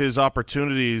because his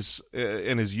opportunities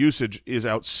and his usage is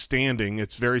outstanding.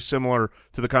 It's very similar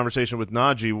to the conversation with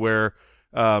Najee where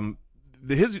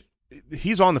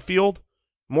he's on the field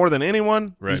more than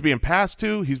anyone. Right. He's being passed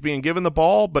to. He's being given the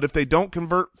ball. But if they don't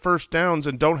convert first downs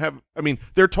and don't have – I mean,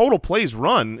 their total plays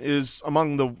run is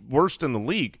among the worst in the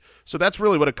league. So that's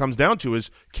really what it comes down to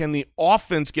is can the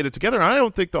offense get it together? And I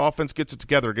don't think the offense gets it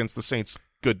together against the Saints'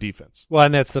 good defense. Well,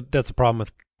 and that's the problem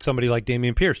with somebody like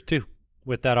Dameon Pierce too,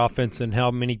 with that offense and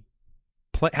how many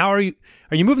how are you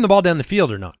moving the ball down the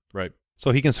field or not? Right.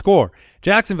 So he can score.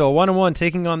 Jacksonville 1-1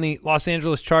 taking on the Los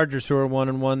Angeles Chargers, who are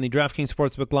 1-1. The DraftKings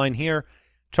Sportsbook line here: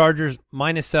 Chargers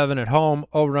 -7 at home.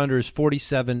 Over/under is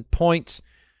 47 points.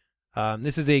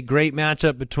 This is a great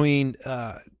matchup between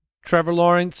Trevor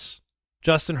Lawrence,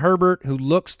 Justin Herbert, who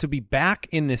looks to be back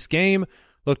in this game.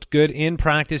 Looked good in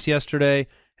practice yesterday.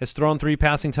 Has thrown 3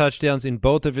 passing touchdowns in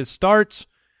both of his starts.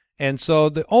 And so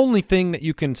the only thing that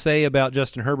you can say about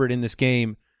Justin Herbert in this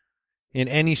game in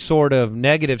any sort of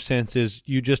negative sense is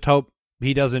you just hope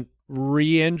he doesn't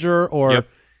re-injure or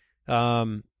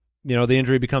the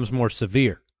injury becomes more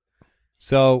severe.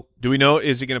 So do we know,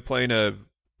 is he going to play in a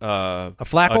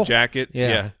Flacco? A jacket?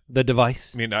 Yeah. The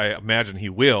device. I mean, I imagine he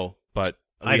will, but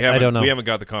I don't know. We haven't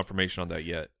got the confirmation on that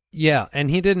yet. Yeah,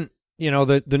 and he didn't,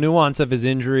 the nuance of his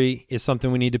injury is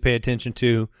something we need to pay attention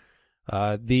to.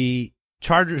 The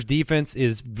Chargers defense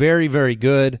is very, very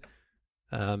good.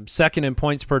 Second in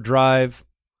points per drive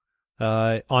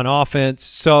on offense.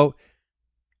 So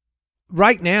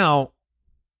right now,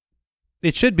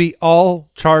 it should be all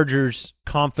Chargers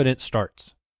confident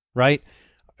starts, right?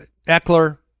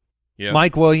 Eckler,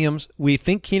 Mike Williams. We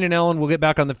think Keenan Allen will get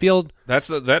back on the field.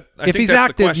 If he's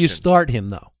active, you start him,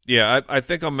 though. Yeah, I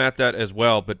think I'm at that as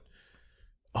well, but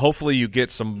hopefully you get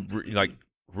some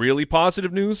really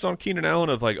positive news on Keenan Allen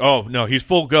of oh no, he's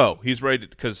full go, he's ready,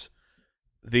 because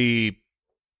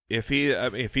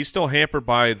if he's still hampered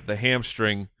by the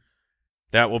hamstring,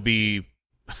 that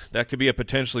could be a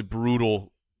potentially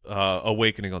brutal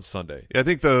awakening on Sunday. Yeah, I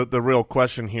think the real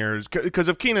question here is because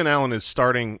if Keenan Allen is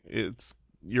starting, I'm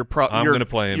going to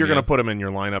play him. You're going to put him in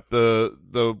your lineup.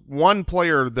 The one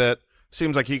player that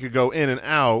seems like he could go in and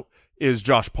out is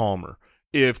Josh Palmer.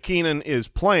 If Keenan is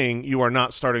playing, you are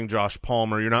not starting Josh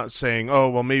Palmer. You're not saying, oh,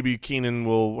 well, maybe Keenan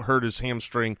will hurt his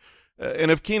hamstring. And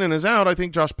if Keenan is out, I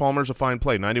think Josh Palmer's a fine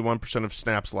play. 91% of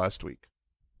snaps last week.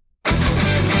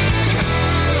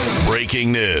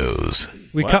 Breaking news.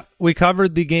 We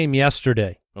covered the game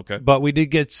yesterday. Okay. But we did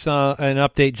get an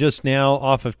update just now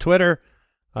off of Twitter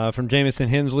from Jamison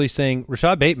Hensley saying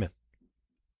Rashad Bateman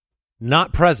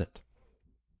not present.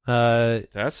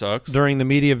 That sucks. During the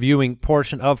media viewing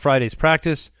portion of Friday's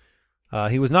practice.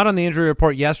 He was not on the injury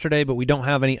report yesterday, but we don't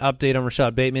have any update on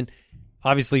Rashad Bateman.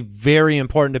 Obviously, very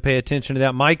important to pay attention to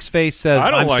that. Mike's face says,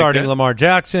 I'm starting Lamar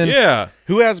Jackson. Yeah.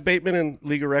 Who has Bateman in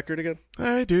league of record again?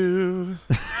 I do.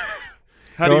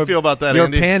 How do you feel about that, your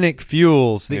Andy? Your panic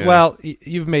fuels. Yeah. Well,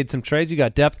 you've made some trades. You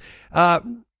got depth.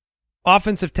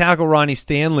 Offensive tackle Ronnie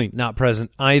Stanley not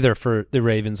present either for the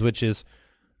Ravens, which is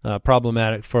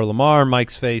problematic for Lamar.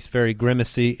 Mike's face very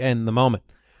grimacy in the moment.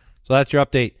 So that's your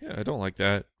update. Yeah, I don't like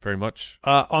that very much.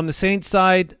 On the Saints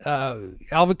side,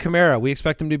 Alvin Kamara, we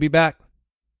expect him to be back.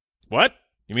 What?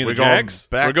 You mean We're the Jags?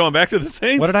 going back? We're going back to the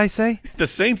Saints? What did I say? The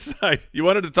Saints side. You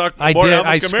wanted to talk more I did. Alvin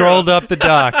I Kamara. scrolled up the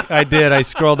doc. I did. I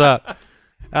scrolled up.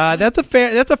 That's a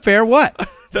fair what?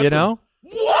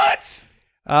 What?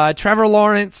 Trevor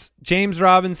Lawrence, James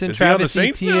Robinson, Is he on the Travis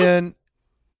Saints Etienne,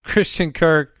 Christian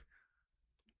Kirk.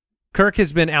 Kirk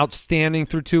has been outstanding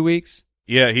through 2 weeks.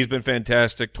 Yeah, he's been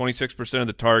fantastic. 26% of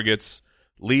the targets,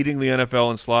 leading the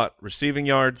NFL in slot receiving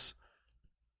yards.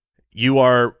 You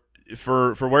are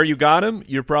for where you got him,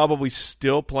 you're probably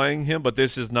still playing him, but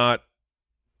this is not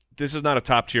a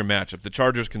top-tier matchup. The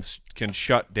Chargers can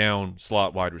shut down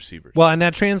slot wide receivers. Well, and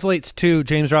that translates to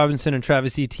James Robinson and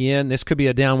Travis Etienne. This could be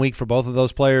a down week for both of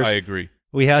those players. I agree.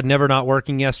 We had Never Not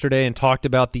Working yesterday and talked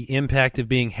about the impact of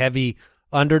being heavy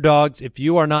underdogs. If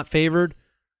you are not favored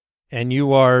and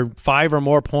you are 5 or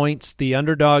more points, the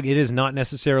underdog, it is not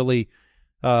necessarily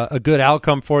a good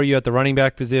outcome for you at the running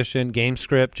back position. Game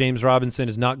script, James Robinson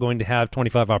is not going to have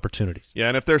 25 opportunities. Yeah,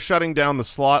 and if they're shutting down the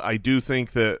slot, I do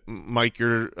think that, Mike,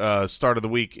 your start of the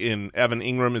week in Evan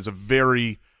Ingram is a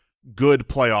very good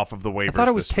playoff of the waivers. I thought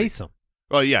it was this week. Taysom.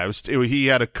 Well, yeah, he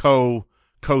had a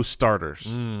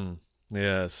co-starters.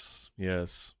 Yes.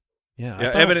 Yeah,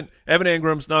 Evan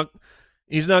Ingram's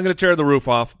he's not going to tear the roof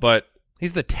off, but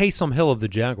he's the Taysom Hill of the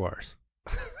Jaguars.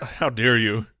 how dare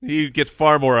you? He gets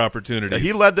far more opportunities. Yeah,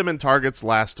 he led them in targets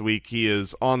last week. He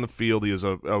is on the field. He is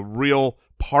a real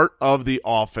part of the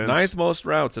offense. 9th most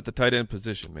routes at the tight end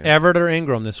position, man. Everett or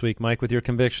Ingram this week, Mike, with your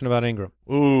conviction about Ingram?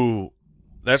 Ooh,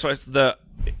 that's why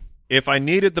if I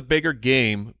needed the bigger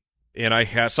game, and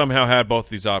I somehow had both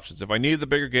these options, if I needed the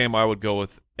bigger game, I would go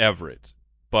with Everett.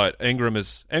 But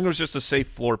Ingram's just a safe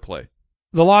floor play.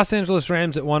 The Los Angeles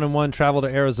Rams at 1-1 travel to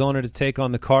Arizona to take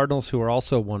on the Cardinals, who are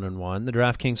also 1-1. The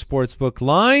DraftKings Sportsbook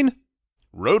line,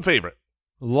 Road favorite.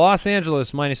 Los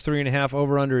Angeles minus 3.5.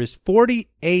 Over/under is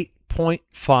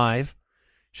 48.5.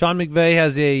 Sean McVay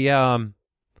has a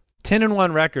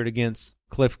 10-1 record against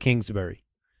Cliff Kingsbury,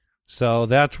 so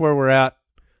that's where we're at.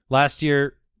 Last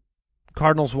year,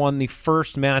 Cardinals won the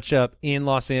first matchup in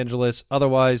Los Angeles.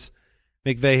 Otherwise,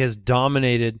 McVay has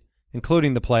dominated,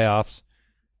 including the playoffs.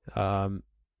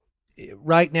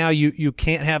 Right now, you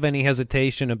can't have any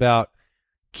hesitation about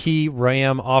key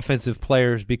Ram offensive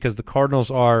players because the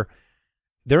Cardinals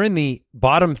they're in the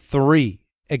bottom 3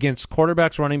 against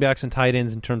quarterbacks, running backs, and tight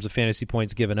ends in terms of fantasy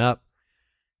points given up.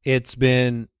 It's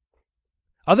been,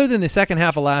 other than the second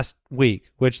half of last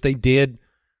week, which they did,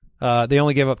 they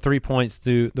only gave up 3 points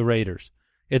to the Raiders.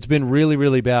 It's been really,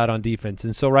 really bad on defense.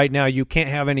 And so right now you can't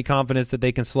have any confidence that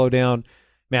they can slow down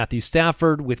Matthew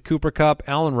Stafford with Cooper Kupp,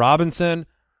 Allen Robinson.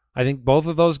 I think both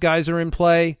of those guys are in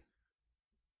play.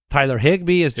 Tyler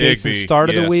Higbee is Jason's start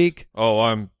of the week.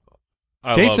 Oh,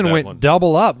 Jason went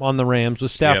double up on the Rams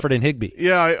with Stafford and Higbee.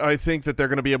 Yeah, I think that they're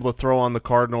going to be able to throw on the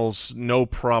Cardinals no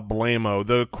problemo.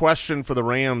 The question for the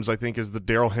Rams, I think, is the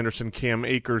Darrell Henderson-Cam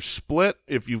Akers split.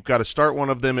 If you've got to start one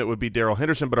of them, it would be Darrell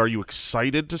Henderson. But are you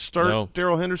excited to start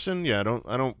Darrell Henderson? Yeah,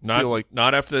 I don't feel like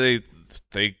not after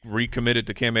they recommitted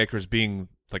to Cam Akers being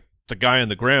like the guy on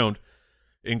the ground.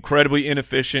 Incredibly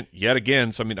inefficient yet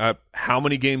again. So I mean, how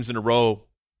many games in a row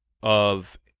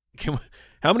can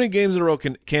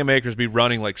Cam Akers be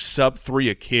running like sub-3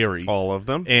 a carry? All of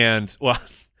them. And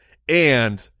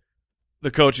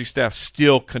the coaching staff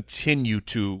still continue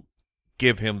to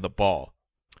give him the ball.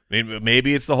 I mean,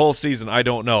 maybe it's the whole season. I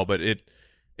don't know, but it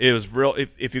was real.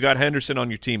 If you got Henderson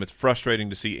on your team, it's frustrating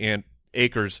to see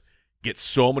Akers get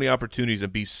so many opportunities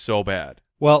and be so bad.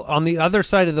 Well, on the other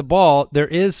side of the ball, there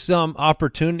is some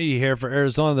opportunity here for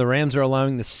Arizona. The Rams are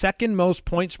allowing the second most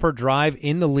points per drive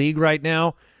in the league right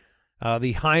now.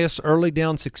 The highest early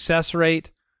down success rate.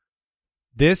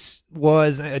 This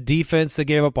was a defense that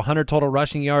gave up 100 total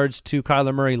rushing yards to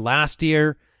Kyler Murray last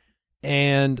year.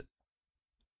 And,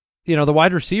 the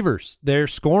wide receivers, they're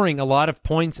scoring a lot of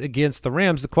points against the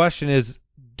Rams. The question is,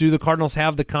 do the Cardinals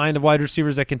have the kind of wide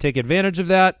receivers that can take advantage of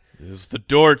that? This is the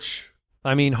Dortch.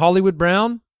 I mean, Hollywood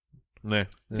Brown? Nah,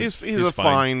 he's a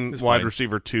fine wide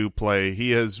receiver to play.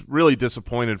 He has really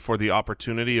disappointed for the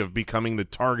opportunity of becoming the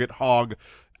target hog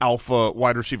alpha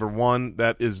wide receiver 1.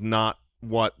 That is not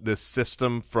what this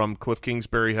system from Cliff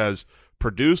Kingsbury has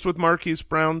produced with Marquise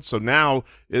Brown. So now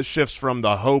it shifts from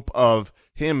the hope of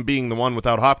him being the one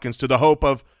without Hopkins to the hope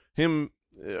of him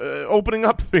opening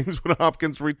up things when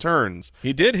Hopkins returns.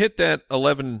 He did hit that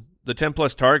the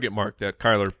 10-plus target mark that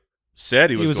Kyler said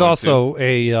he was. He was going also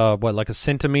to. like a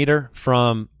centimeter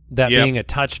from that being a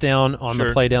touchdown on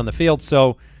the play down the field.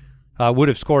 So would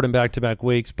have scored in back-to-back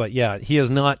weeks. But yeah, he has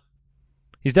not.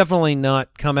 He's definitely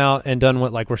not come out and done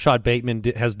what like Rashad Bateman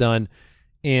has done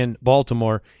in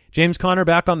Baltimore. James Conner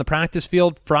back on the practice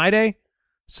field Friday.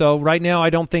 So right now I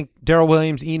don't think Darrell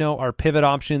Williams, Eno are pivot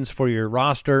options for your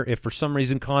roster. If for some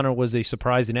reason Conner was a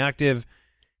surprise inactive,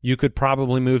 you could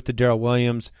probably move to Darrell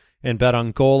Williams and bet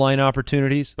on goal line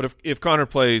opportunities. But if Conner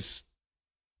plays,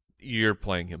 you're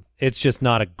playing him. It's just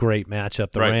not a great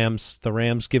matchup. The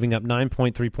Rams giving up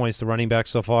 9.3 points to running back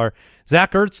so far.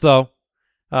 Zach Ertz, though,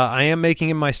 I am making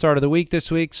him my start of the week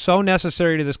this week. So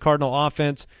necessary to this Cardinal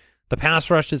offense. The pass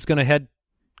rush that's going to head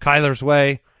Kyler's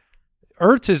way.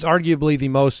 Ertz is arguably the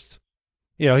most,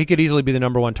 he could easily be the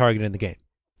number 1 target in the game.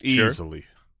 Easily. Sure.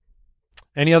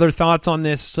 Any other thoughts on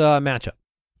this matchup?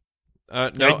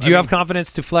 No. Do you have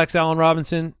confidence to flex Allen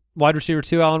Robinson, wide receiver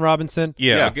 2 Allen Robinson?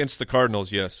 Yeah, against the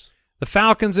Cardinals, yes. The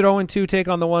Falcons at 0-2 take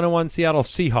on the 1-1 Seattle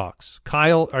Seahawks.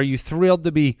 Kyle, are you thrilled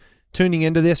to be tuning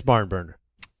into this barn burner?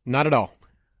 Not at all.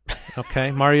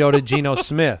 Okay, Mariota, Geno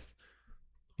Smith.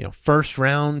 first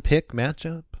round pick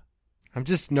matchup. I'm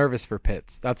just nervous for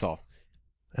Pitts. That's all.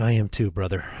 I am too,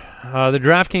 brother. The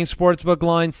DraftKings Sportsbook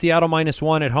line, Seattle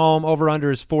 -1 at home.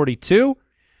 Over-under is 42.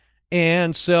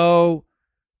 And so,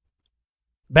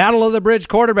 battle of the bridge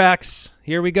quarterbacks.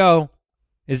 Here we go.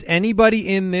 Is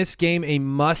anybody in this game a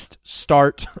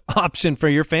must-start option for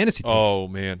your fantasy team? Oh,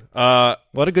 man.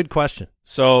 What a good question.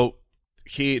 So,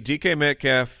 DK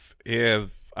Metcalf,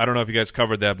 I don't know if you guys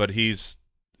covered that, but he's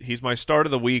my start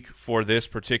of the week for this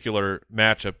particular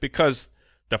matchup because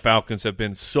the Falcons have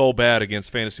been so bad against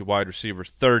fantasy wide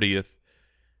receivers, 30th.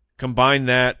 Combine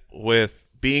that with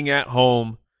being at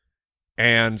home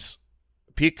and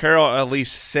Pete Carroll at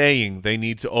least saying they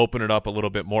need to open it up a little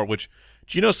bit more, which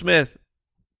Geno Smith,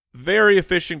 very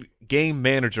efficient game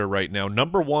manager right now,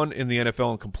 number 1 in the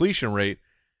NFL in completion rate,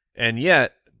 and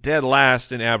yet dead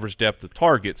last in average depth of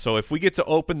target. So if we get to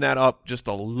open that up just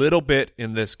a little bit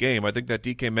in this game, I think that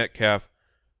DK Metcalf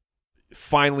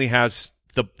finally has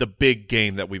the big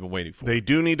game that we've been waiting for. They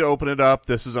do need to open it up.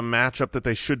 This is a matchup that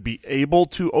they should be able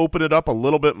to open it up a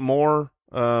little bit more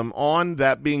on.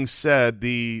 That being said,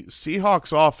 the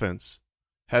Seahawks offense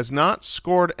has not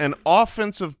scored an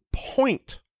offensive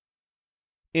point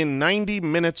in 90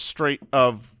 minutes straight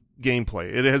of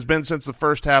gameplay. It has been since the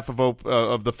first half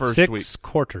of the first week. 6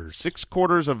 quarters. 6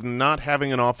 quarters of not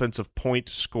having an offensive point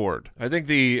scored. I think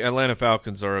the Atlanta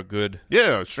Falcons are a good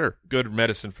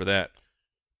medicine for that.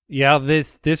 Yeah,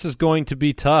 this is going to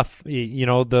be tough.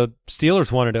 The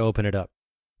Steelers wanted to open it up,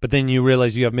 but then you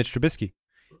realize you have Mitch Trubisky.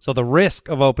 So the risk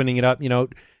of opening it up,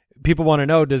 people want to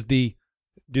know, do the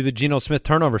Geno Smith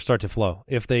turnovers start to flow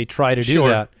if they try to do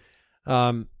that?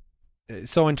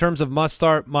 So in terms of must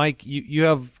start, Mike, you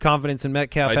have confidence in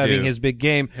Metcalf having his big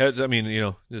game. I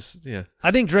mean,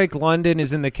 I think Drake London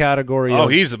is in the category.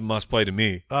 He's a must play to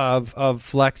me. Of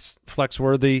flex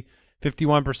worthy.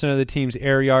 51% of the team's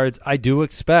air yards. I do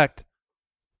expect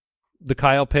the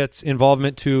Kyle Pitts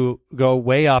involvement to go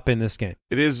way up in this game.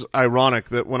 It is ironic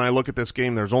that when I look at this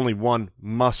game, there's only one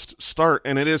must start,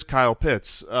 and it is Kyle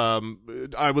Pitts.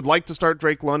 I would like to start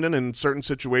Drake London in certain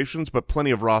situations, but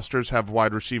plenty of rosters have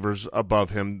wide receivers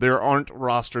above him. There aren't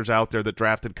rosters out there that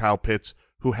drafted Kyle Pitts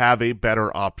who have a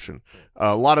better option.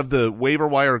 A lot of the waiver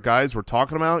wire guys we're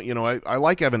talking about, I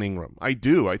like Evan Ingram. I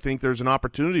do. I think there's an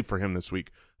opportunity for him this week.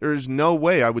 There is no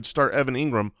way I would start Evan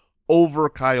Ingram over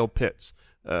Kyle Pitts.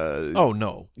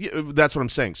 No. That's what I'm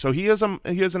saying. So he is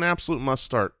an absolute must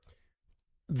start.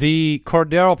 The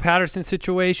Cordero Patterson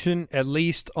situation, at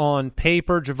least on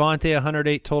paper, Javonte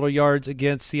 108 total yards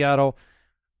against Seattle.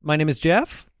 My name is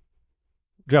Jeff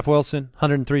Wilson,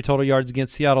 103 total yards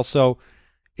against Seattle. So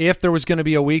if there was going to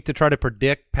be a week to try to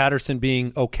predict Patterson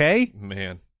being okay,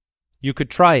 man, you could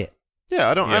try it. Yeah,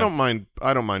 I don't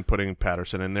mind putting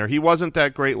Patterson in there. He wasn't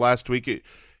that great last week.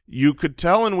 You could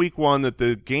tell in week 1 that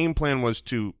the game plan was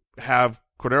to have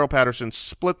Cordero Patterson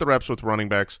split the reps with running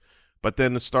backs, but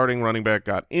then the starting running back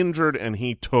got injured and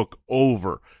he took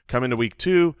over. Coming to week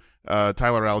 2,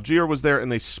 Tyler Algier was there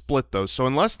and they split those. So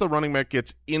unless the running back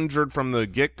gets injured from the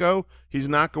get-go, he's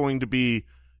not going to be,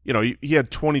 he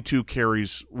had 22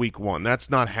 carries week 1. That's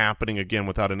not happening again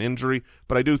without an injury,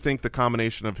 but I do think the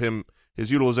combination of him, his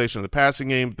utilization of the passing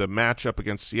game, the matchup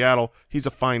against Seattle, he's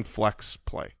a fine flex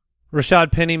play.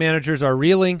 Rashad Penny managers are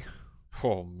reeling.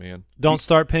 Oh, man. Don't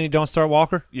start Penny, don't start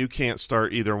Walker? You can't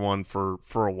start either one for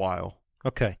a while.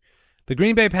 Okay. The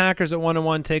Green Bay Packers at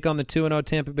 1-1 take on the 2-0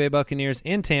 Tampa Bay Buccaneers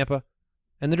in Tampa.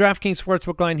 And the DraftKings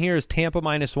Sportsbook line here is Tampa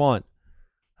 -1.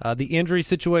 The injury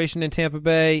situation in Tampa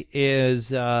Bay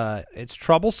is it's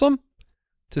troublesome,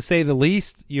 to say the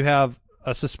least. You have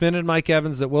a suspended Mike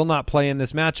Evans that will not play in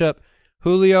this matchup.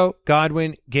 Julio,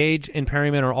 Godwin, Gage, and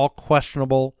Perryman are all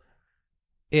questionable.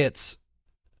 It's,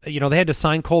 they had to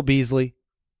sign Cole Beasley.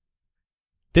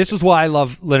 This is why I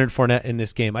love Leonard Fournette in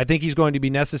this game. I think he's going to be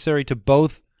necessary to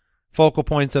both focal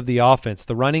points of the offense.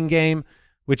 The running game,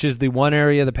 which is the one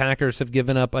area the Packers have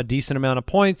given up a decent amount of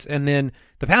points, and then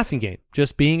the passing game,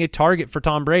 just being a target for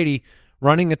Tom Brady,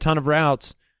 running a ton of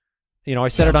routes. I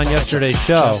said it on yesterday's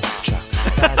show.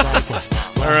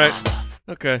 All right.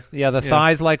 Okay. Yeah, the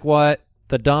thighs like what?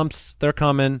 The dumps, they're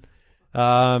coming.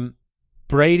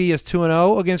 Brady is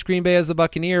 2-0 against Green Bay as the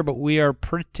Buccaneer, but we are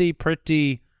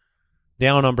pretty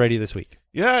down on Brady this week.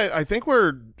 Yeah, I think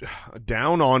we're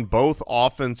down on both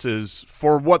offenses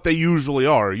for what they usually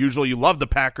are. Usually you love the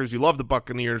Packers, you love the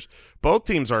Buccaneers. Both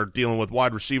teams are dealing with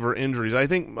wide receiver injuries. I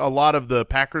think a lot of the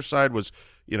Packers side was,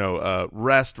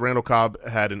 rest. Randall Cobb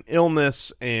had an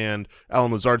illness, and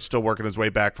Allen Lazard's still working his way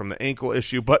back from the ankle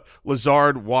issue. But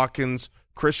Lazard, Watkins,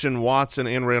 Christian Watson,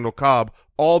 and Randall Cobb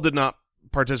all did not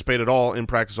participate at all in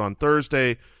practice on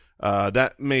Thursday.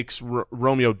 That makes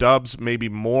Romeo Doubs maybe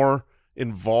more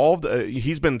involved.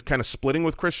 He's been kind of splitting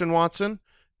with Christian Watson,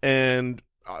 and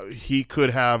he could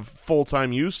have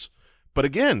full-time use. But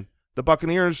again, the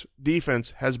Buccaneers'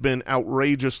 defense has been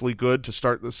outrageously good to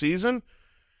start the season.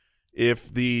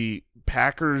 If the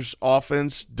Packers'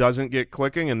 offense doesn't get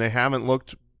clicking, and they haven't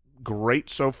looked great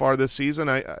so far this season,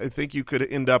 I think you could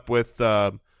end up with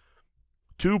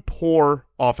two poor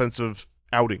offensive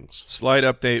outings. Slight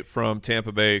update from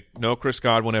Tampa Bay. No Chris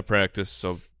Godwin at practice,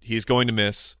 so he's going to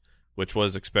miss, which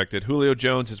was expected. Julio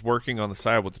Jones is working on the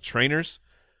side with the trainers.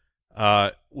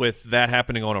 With that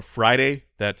happening on a Friday,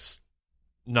 that's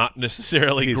not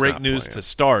necessarily great news to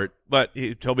start, but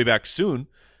he'll be back soon,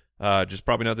 just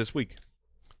probably not this week.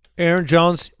 Aaron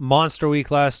Jones, monster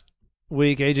week last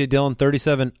week. A.J. Dillon,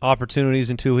 37 opportunities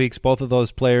in 2 weeks. Both of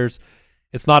those players.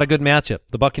 It's not a good matchup.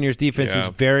 The Buccaneers' defense is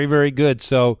very, very good.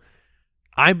 So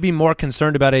I'd be more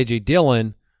concerned about A.J.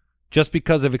 Dillon just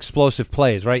because of explosive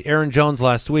plays, right? Aaron Jones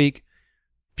last week,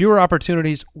 fewer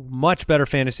opportunities, much better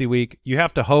fantasy week. You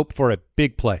have to hope for a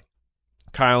big play.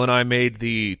 Kyle and I made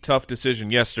the tough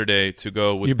decision yesterday to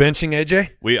go with. You benching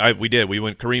AJ? We did. We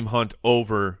went Kareem Hunt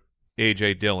over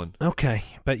A.J. Dillon. Okay,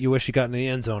 bet you wish you got in the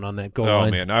end zone on that goal line.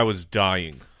 Oh man, I was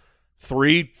dying.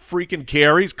 3 freaking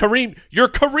carries. You're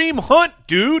Kareem Hunt,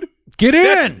 dude. Get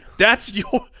in.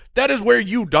 That is where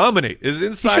you dominate. Is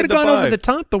inside the 5. You should have gone over the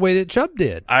top the way that Chubb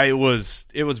did. It was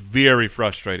very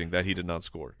frustrating that he did not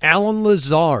score. Allen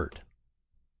Lazard.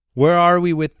 Where are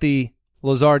we with the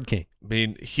Lazard King? I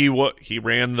mean, he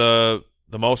ran the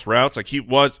most routes. Like, he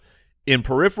was in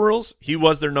peripherals. He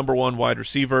was their number 1 wide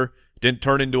receiver. Didn't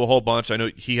turn into a whole bunch. I know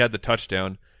he had the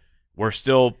touchdown. We're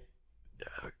still,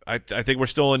 I think we're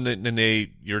still in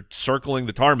a you're circling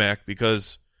the tarmac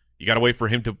because you got to wait for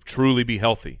him to truly be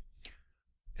healthy.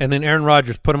 And then Aaron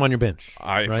Rodgers, put him on your bench.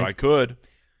 If I could,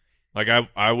 like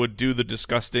I would do the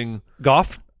disgusting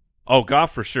Goff. Oh,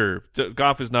 Goff for sure.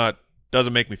 Goff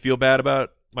doesn't make me feel bad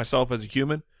about myself as a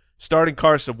human. Starting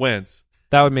Carson Wentz.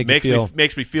 That would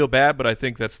makes me feel bad, but I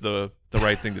think that's the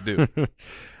right thing to do.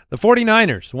 The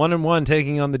 49ers, 1-1,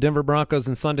 taking on the Denver Broncos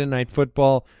in Sunday Night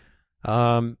Football.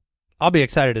 I'll be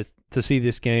excited to see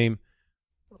this game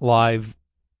live.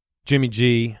 Jimmy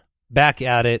G, back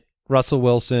at it. Russell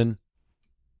Wilson.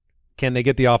 Can they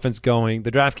get the offense going?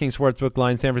 The DraftKings Sportsbook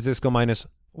line, San Francisco minus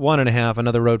 1.5,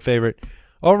 another road favorite.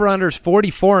 Over-under is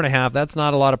 44.5. That's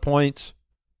not a lot of points.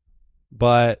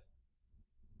 But,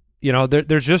 you know,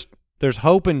 there's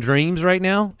hope and dreams right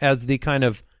now as the kind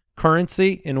of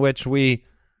currency in which we're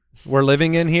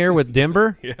living in here with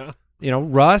Denver. Yeah. You know,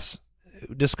 Russ,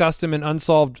 discussed him in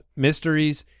Unsolved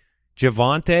Mysteries.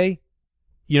 Javonte,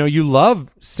 you know, you love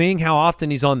seeing how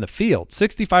often he's on the field.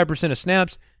 65% of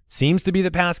snaps, seems to be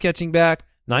the pass-catching back.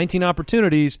 19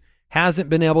 opportunities, hasn't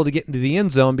been able to get into the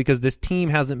end zone because this team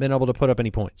hasn't been able to put up any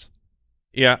points.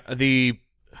 Yeah, the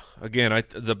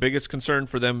biggest concern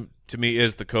for them, to me,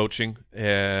 is the coaching.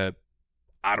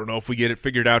 I don't know if we get it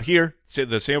figured out here.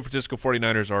 The San Francisco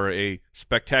 49ers are a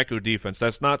spectacular defense.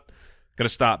 That's not going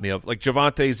to stop me. Like,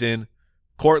 Javonte's in.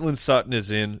 Cortland Sutton is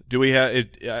in. Do we have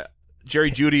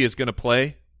Jerry Jeudy is going to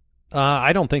play?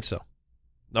 I don't think so.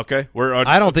 Okay.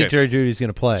 I don't think Jerry Jeudy's going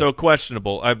to play. So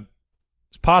questionable.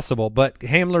 It's possible, but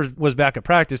Hamler was back at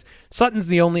practice. Sutton's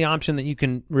the only option that you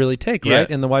can really take, right,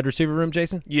 in the wide receiver room,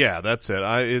 Jason? Yeah, that's it.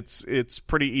 It's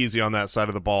pretty easy on that side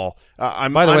of the ball. By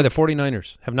the way, the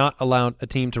 49ers have not allowed a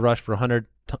team to rush for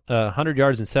 100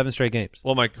 yards in 7 straight games.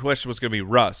 Well, my question was going to be,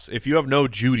 Russ, if you have no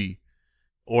Jeudy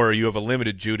or you have a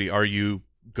limited Jeudy, are you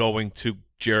going to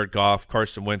Jared Goff,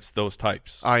 Carson Wentz, those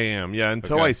types? I am, yeah.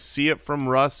 Until I see it from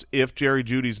Russ, if Jerry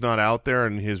Jeudy's not out there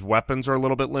and his weapons are a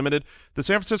little bit limited. The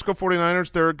San Francisco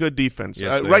 49ers, they're a good defense.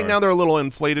 Yes, right now they're a little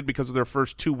inflated because of their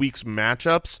first 2 weeks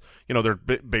matchups. You know, they're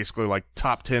basically like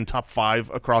top 10, top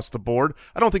 5 across the board.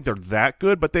 I don't think they're that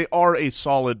good, but they are a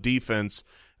solid defense,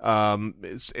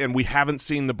 and we haven't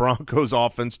seen the Broncos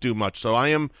offense do much. So I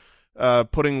am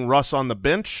putting Russ on the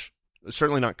bench.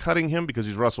 Certainly not cutting him because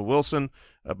he's Russell Wilson,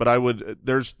 but I would.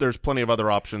 There's plenty of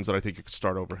other options that I think you could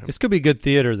start over him. This could be good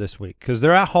theater this week because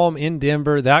they're at home in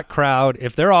Denver. That crowd,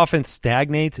 if their offense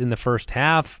stagnates in the first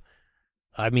half,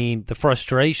 I mean, the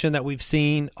frustration that we've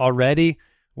seen already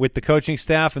with the coaching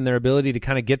staff and their ability to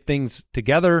kind of get things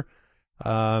together, you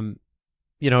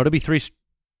know, it'll be 3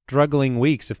 struggling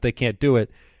weeks if they can't do it.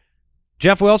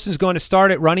 Jeff Wilson's going to start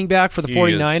at running back for the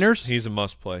 49ers. He's a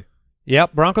must-play.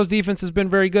 Yep, Broncos defense has been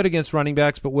very good against running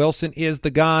backs, but Wilson is the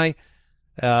guy.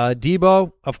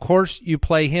 Debo, of course, you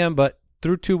play him, but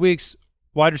through 2 weeks,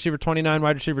 wide receiver 29,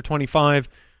 wide receiver 25,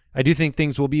 I do think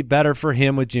things will be better for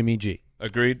him with Jimmy G.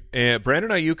 Agreed. And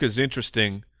Brandon Ayuk is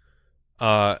interesting.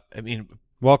 I mean,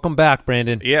 Welcome back,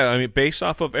 Brandon. Yeah, I mean, based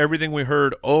off of everything we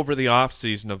heard over the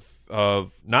offseason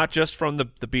of not just from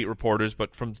the beat reporters,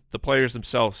 but from the players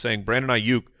themselves saying Brandon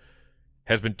Ayuk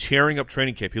has been tearing up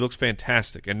training camp. He looks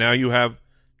fantastic. And now you have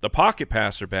the pocket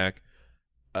passer back.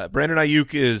 Brandon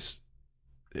Ayuk is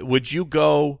 – would you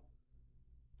go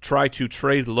try to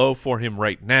trade low for him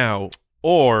right now,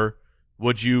 or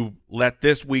would you let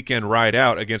this weekend ride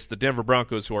out against the Denver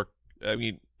Broncos, who are – I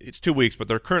mean, it's 2 weeks, but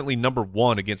they're currently number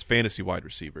 1 against fantasy wide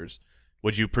receivers.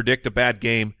 Would you predict a bad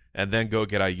game and then go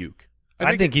get Ayuk?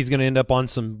 I think he's going to end up on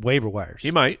some waiver wires.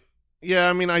 He might. Yeah,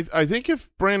 I mean, I think if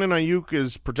Brandon Ayuk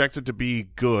is projected to be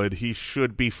good, he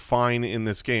should be fine in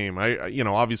this game.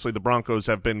 Obviously the Broncos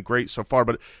have been great so far,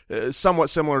 but somewhat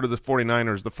similar to the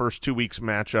 49ers, the first 2 weeks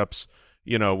matchups,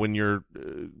 when you're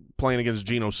playing against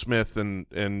Geno Smith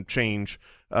and change,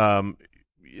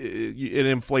 it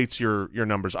inflates your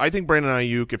numbers. I think Brandon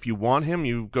Ayuk, if you want him,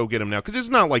 you go get him now, because it's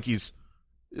not like he's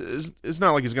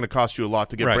going to cost you a lot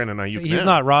to get Brandon Ayuk. He's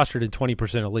not rostered in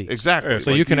 20% of leagues. Exactly.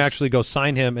 So you can actually go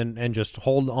sign him and just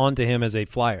hold on to him as a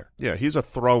flyer. Yeah, he's a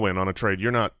throw-in on a trade.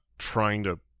 You're not trying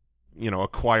to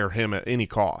acquire him at any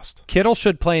cost. Kittle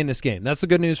should play in this game. That's the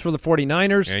good news for the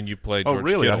 49ers. And you played Oh, George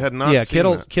really? Kittle. I had not seen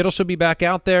that. Kittle should be back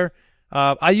out there.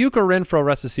 Ayuk or Renfro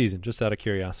rest of the season, just out of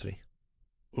curiosity.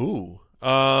 Ooh.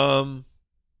 I'm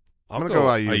going to go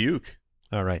Ayuk.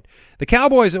 All right. The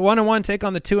Cowboys at 1-1 take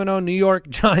on the 2-0 New York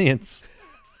Giants.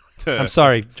 I'm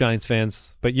sorry, Giants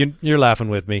fans, but you're laughing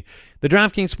with me. The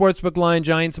DraftKings Sportsbook line,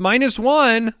 Giants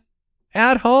 -1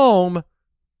 at home.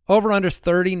 Over under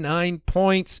 39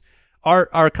 points.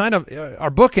 Are kind of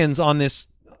our bookends on this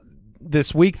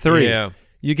week 3. Yeah.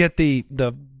 You get the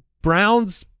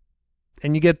Browns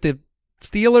and you get the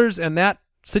Steelers and that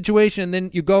situation, and then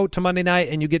you go to Monday night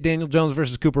and you get Daniel Jones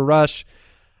versus Cooper Rush.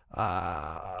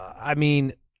 I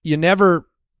mean, you never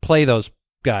play those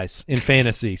guys in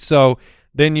fantasy. So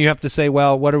then you have to say,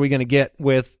 well, what are we going to get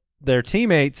with their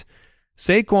teammates?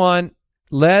 Saquon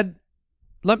led.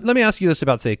 Let me ask you this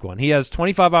about Saquon. He has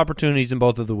 25 opportunities in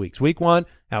both of the weeks. Week 1,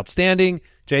 outstanding.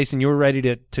 Jason, you were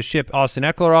ready to ship Austin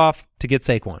Eckler off to get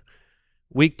Saquon.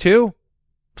 Week 2,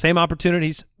 same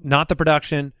opportunities, not the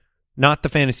production, not the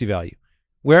fantasy value.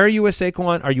 Where are you with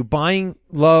Saquon? Are you buying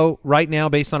low right now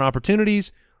based on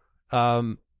opportunities?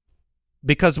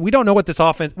 Because we don't know what this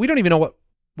offense – we don't even know what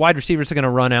wide receivers are going to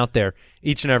run out there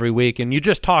each and every week. And you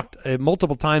just talked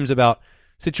multiple times about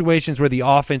situations where the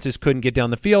offenses couldn't get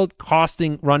down the field,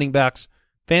 costing running backs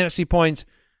fantasy points.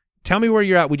 Tell me where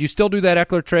you're at. Would you still do that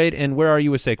Eckler trade, and where are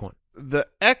you with Saquon? The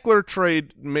Eckler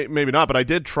trade, maybe not, but I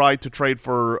did try to trade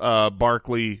for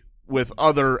Barkley with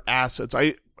other assets.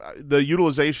 The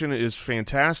utilization is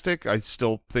fantastic. I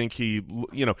still think you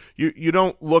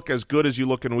don't look as good as you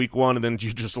look in week 1, and then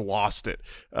you just lost it.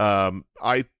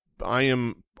 I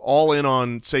am all in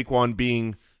on Saquon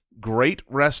being great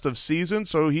rest of season,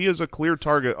 so he is a clear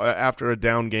target after a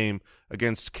down game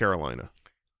against Carolina.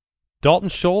 Dalton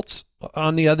Schultz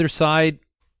on the other side.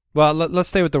 Well, let's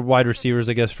stay with the wide receivers,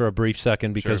 I guess, for a brief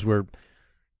second, because we're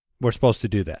supposed to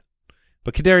do that.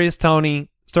 But Kadarius Toney,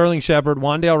 Sterling Shepard,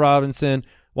 Wan'Dale Robinson.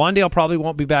 Wan'Dale probably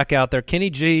won't be back out there.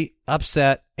 Kenny G,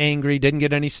 upset, angry, didn't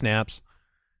get any snaps.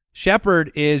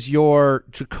 Shepard is your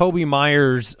Jacoby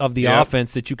Myers of the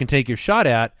offense that you can take your shot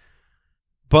at.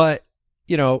 But,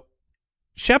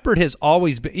 Shepard has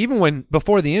always been, even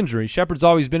before the injury, Shepard's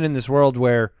always been in this world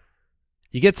where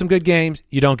you get some good games,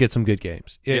 you don't get some good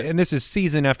games. Yeah. And this is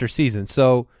season after season.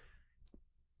 So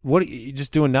what, you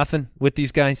just doing nothing with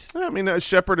these guys? I mean,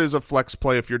 Shepard is a flex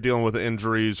play if you're dealing with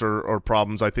injuries or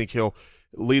problems. I think he'll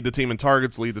lead the team in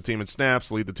targets, lead the team in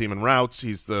snaps, lead the team in routes.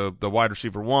 He's the wide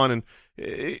receiver 1, and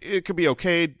it could be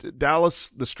okay. Dallas,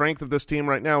 the strength of this team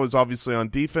right now is obviously on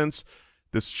defense.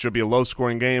 This should be a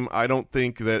low-scoring game. I don't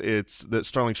think that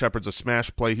Sterling Shepard's a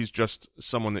smash play. He's just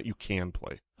someone that you can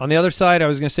play. On the other side, I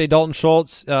was going to say Dalton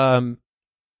Schultz.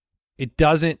 It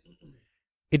doesn't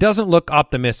look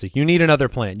optimistic. You need another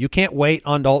plan. You can't wait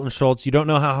on Dalton Schultz. You don't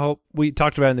know how we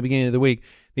talked about it in the beginning of the week.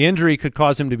 The injury could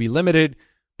cause him to be limited.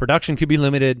 Production could be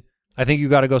limited. I think you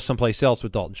got to go someplace else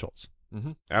with Dalton Schultz.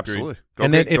 Mm-hmm. Absolutely. Go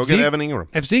get Evan Ingram.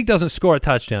 If Zeke doesn't score a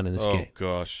touchdown in this game, oh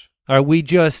gosh, are we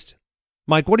just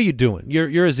Mike? What are you doing?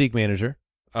 You're a Zeke manager.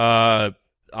 He's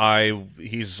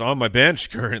on my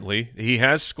bench currently. He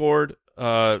has scored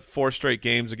 4 straight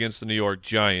games against the New York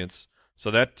Giants, so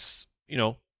that's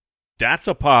that's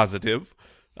a positive.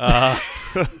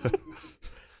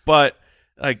 But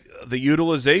like the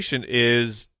utilization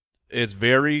it's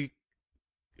very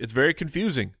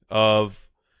confusing.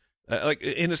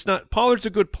 And it's not, Pollard's a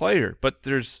good player, but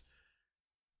there's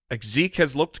like Zeke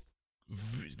has looked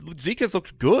Zeke has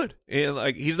looked good, and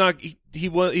like he's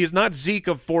not Zeke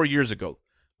of 4 years ago.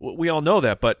 We all know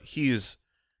that, but he's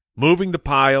moving the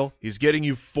pile. He's getting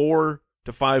you 4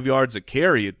 to 5 yards a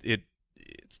carry.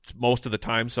 It's most of the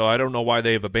time, so I don't know why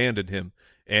they have abandoned him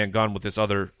and gone with this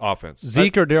other offense.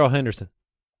 Zeke or Darrell Henderson?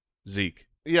 Zeke.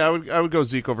 Yeah, I would go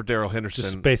Zeke over Darrell Henderson.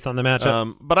 Just based on the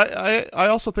matchup. But I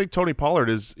also think Tony Pollard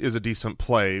is a decent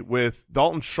play with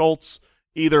Dalton Schultz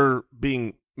either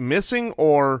being missing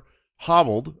or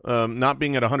hobbled, not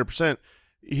being at 100%.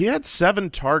 He had 7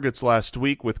 targets last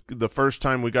week with the first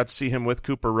time we got to see him with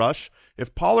Cooper Rush.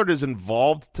 If Pollard is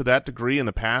involved to that degree in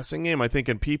the passing game, I think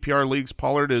in PPR leagues,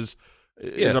 Pollard is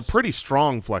a pretty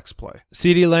strong flex play.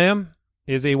 CeeDee Lamb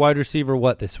is a wide receiver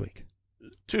what this week?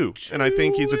 2. And I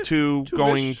think he's a 2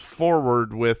 going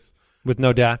forward with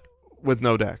no Dak. With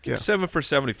no Dak, yeah. 7 for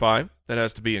 75. That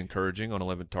has to be encouraging on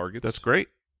 11 targets. That's great.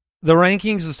 The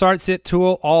rankings, the start-sit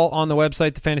tool, all on the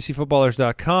website,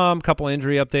 thefantasyfootballers.com. Couple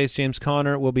injury updates. James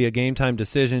Conner will be a game-time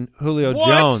decision. Julio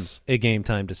Jones, a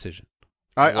game-time decision.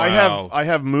 I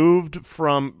have moved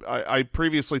from I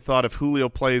previously thought if Julio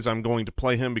plays, I'm going to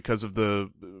play him because of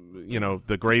the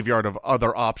graveyard of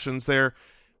other options there.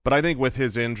 But I think with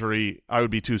his injury, I would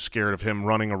be too scared of him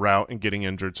running a route and getting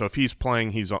injured. So if he's playing,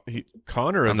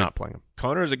 I'm not playing him.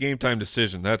 Connor is a game-time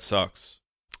decision. That sucks.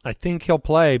 I think he'll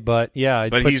play, but yeah,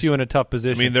 it puts you in a tough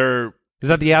position. I mean, is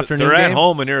that the afternoon They're game? at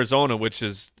home in Arizona, which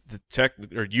is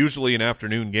usually an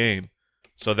afternoon game.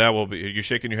 So that will be – are you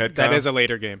shaking your head, Kyle? That is a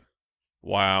later game.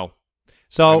 Wow.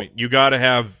 So I mean, you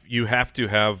have to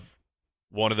have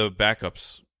one of the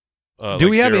backups. Do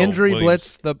we have Darrell Injury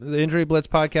Williams. Blitz, the Injury Blitz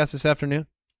podcast this afternoon?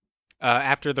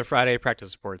 After the Friday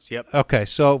practice reports, yep. Okay,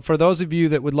 so for those of you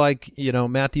that would like,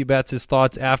 Matthew Betts'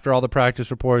 thoughts after all the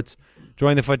practice reports,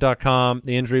 jointhefoot.com.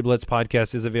 The Injury Blitz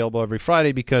podcast is available every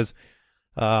Friday because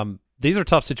these are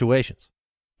tough situations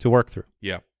to work through.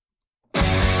 Yeah.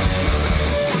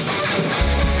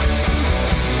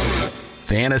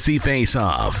 Fantasy Face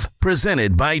Off,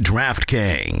 presented by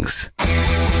DraftKings.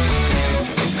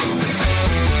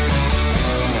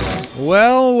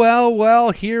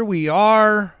 Well, here we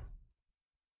are.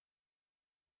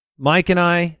 Mike and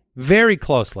I, very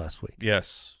close last week.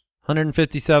 Yes.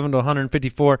 157 to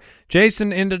 154.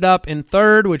 Jason ended up in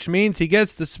third, which means he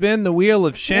gets to spin the wheel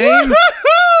of shame.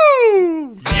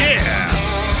 Woo-hoo! Yeah.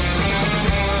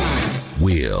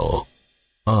 Wheel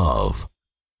of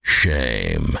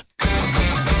Shame.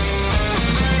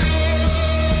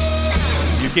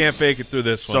 You can't fake it through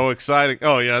this one. So exciting.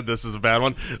 Oh, yeah, this is a bad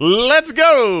one. Let's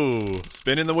go.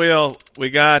 Spinning the wheel. We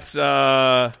got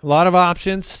A lot of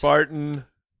options. Spartan,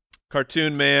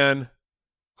 Cartoon Man,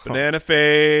 Banana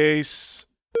Face,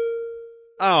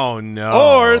 Oh,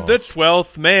 no. or the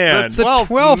 12th Man. The The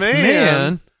 12th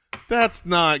man. That's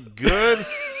not good.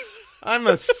 I'm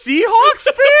a Seahawks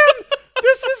fan?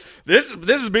 This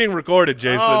is being recorded,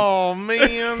 Jason. Oh,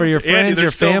 man. For your Andy, friends, your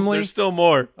there's still- family. There's still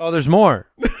more. Oh, there's more.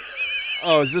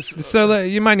 Oh, is this So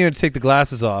you might need to take the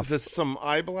glasses off. some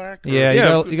eye black? or- Yeah,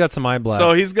 Yeah. you got some eye black.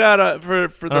 So he's got for I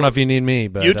don't know if you need me,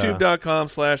 but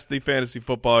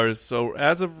YouTube.com/thefantasyfootballers. So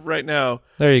as of right now,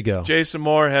 there you go. Jason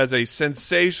Moore has a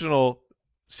sensational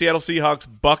Seattle Seahawks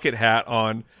bucket hat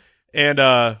on, and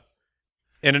an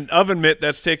oven mitt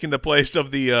that's taking the place of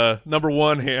the number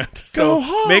 1 hand. So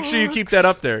Go make sure you keep that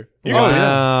up there. You Oh, can,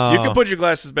 Wow. you can put your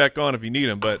glasses back on if you need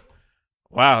them, but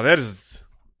wow, that is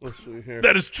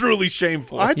truly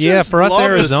shameful. I just Yeah, for us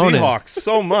love Arizonans. the Seahawks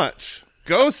so much.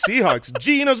 Go Seahawks.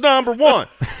 Geno's number 1.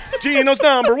 Geno's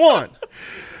number 1.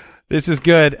 This is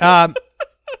good. At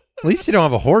least you don't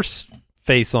have a horse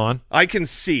face on. I can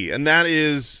see, and that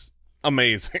is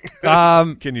amazing.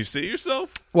 Can you see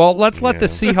yourself? Well, let's let the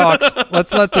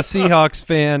Seahawks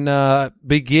fan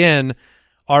begin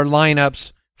our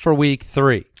lineups for week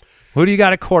 3. Who do you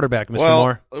got at quarterback, Mr.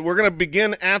 Moore? We're going to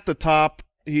begin at the top.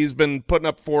 He's been putting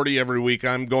up 40 every week.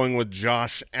 I'm going with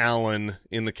Josh Allen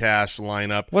in the cash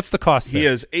lineup. What's the cost He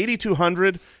there? is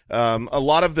 $8,200. A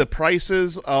lot of the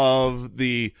prices of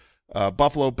the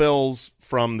Buffalo Bills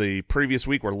from the previous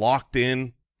week were locked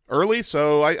in early,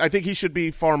 so I think he should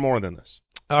be far more than this.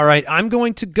 All right, I'm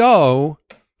going to go.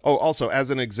 Oh, also,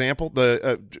 as an example,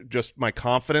 just my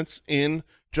confidence in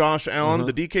Josh Allen,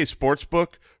 the DK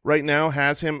Sportsbook right now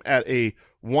has him at a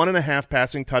 1.5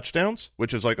 passing touchdowns,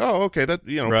 which is like, oh, okay, that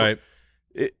Right.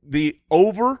 The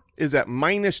over is at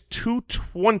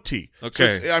 -220.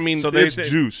 Okay. So, I mean, So it's they-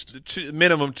 juiced.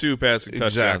 Minimum 2 passing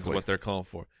touchdowns is Exactly. what they're calling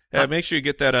for. Yeah, make sure you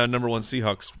get that number 1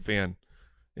 Seahawks fan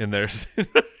in there. He's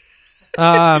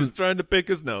trying to pick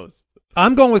his nose.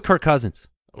 I'm going with Kirk Cousins.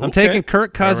 I'm Okay. taking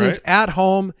Kirk Cousins All right. at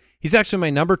home. He's actually my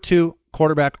number 2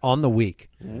 quarterback on the week.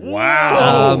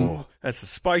 Wow. That's a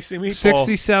spicy meatball.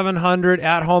 6,700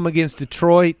 at home against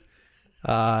Detroit.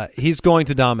 He's going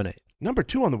to dominate. Number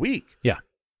 2 on the week. Yeah.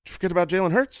 Did you forget about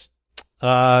Jalen Hurts?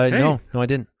 No, I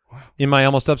didn't. Wow. In my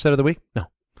almost upset of the week?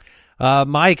 No.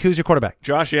 Mike, who's your quarterback?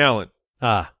 Josh Allen.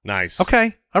 Nice.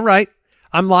 Okay. All right.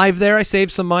 I'm live there. I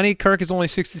saved some money. Kirk is only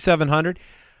 6,700.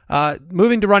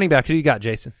 Moving to running back. Who you got,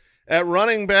 Jason? At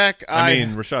running back, I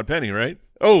mean, Rashad Penny, right?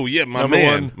 Oh, yeah, my Number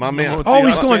man. one. My Number man. one. Oh,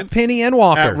 he's Seahawks going fan? Penny and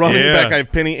Walker. At running Yeah. back, I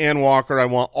have Penny and Walker. I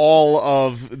want all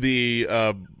of the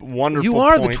wonderful You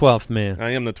are points. the 12th man.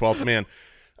 I am the 12th man.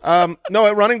 No,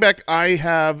 at running back, I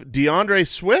have DeAndre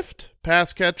Swift,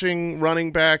 pass-catching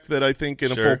running back that I think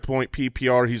in a Sure. full-point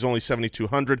PPR, he's only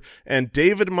 7,200. And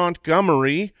David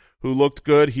Montgomery, who looked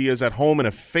good. He is at home in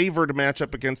a favored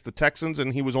matchup against the Texans,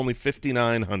 and he was only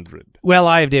 5,900. Well,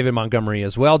 I have David Montgomery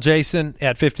as well, Jason,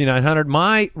 at 5,900.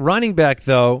 My running back,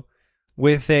 though,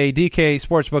 with a DK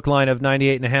Sportsbook line of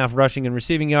 98.5 rushing and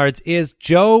receiving yards, is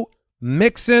Joe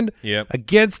Mixon Yep.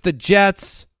 against the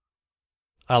Jets.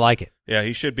 I like it. Yeah,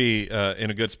 he should be in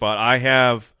a good spot. I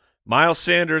have Miles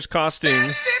Sanders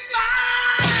costing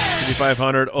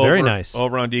 5,500 over, Very nice.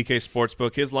 over on DK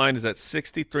Sportsbook. His line is at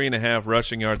 63.5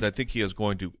 rushing yards. I think he is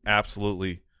going to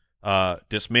absolutely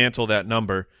dismantle that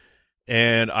number.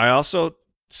 And I also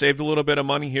saved a little bit of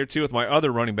money here, too, with my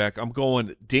other running back. I'm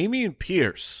going Dameon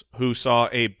Pierce, who saw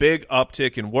a big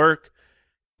uptick in work.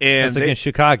 And That's against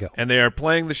Chicago. And they are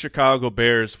playing the Chicago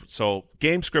Bears. So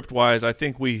game script-wise, I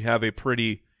think we have a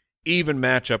pretty even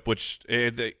matchup, which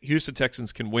the Houston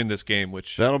Texans can win this game,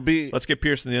 which That'll be let's get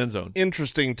Pierce in the end zone.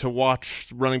 interesting to watch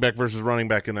running back versus running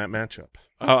back in that matchup.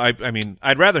 I mean,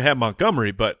 I'd rather have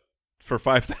Montgomery, but for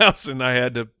 5,000, I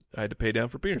had to pay down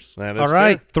for Pierce. That is All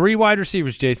right. fair. 3 wide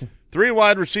receivers, Jason. 3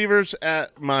 wide receivers.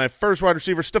 At my first wide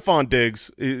receiver, Stephon Diggs.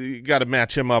 You got to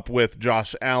match him up with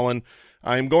Josh Allen.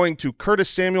 I'm going to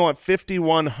Curtis Samuel at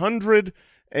 5,100,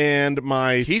 and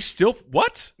He's still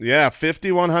what?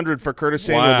 5,100 for Curtis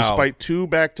Samuel, Wow. despite 2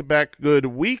 back-to-back good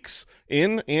weeks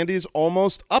in Andy's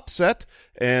almost upset.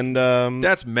 And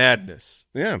That's madness.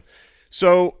 yeah.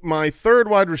 So my third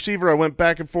wide receiver, I went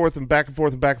back and forth and back and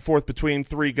forth and back and forth between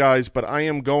 3 guys, but I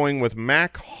am going with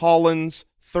Mac Hollins,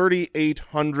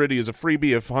 3,800. He is a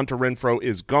freebie if Hunter Renfrow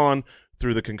is gone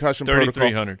through the concussion protocol.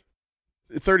 3,300.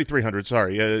 3,300,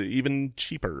 sorry, even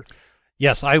cheaper.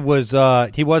 Yes, I was.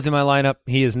 He was in my lineup.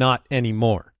 He is not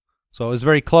anymore. So it was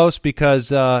very close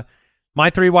because my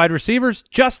 3 wide receivers,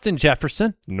 Justin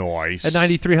Jefferson Nice. at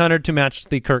 9,300 to match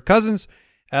the Kirk Cousins.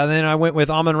 And then I went with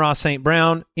Amon-Ra St.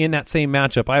 Brown in that same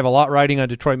matchup. I have a lot riding on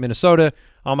Detroit, Minnesota.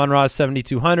 Amon-Ra is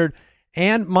 7,200.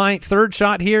 And my third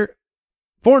shot here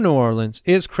for New Orleans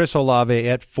is Chris Olave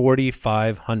at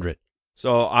 4,500.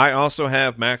 So I also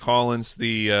have Mac Hollins.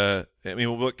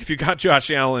 If you got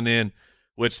Josh Allen in,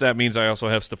 which that means I also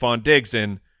have Stephon Diggs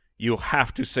in, you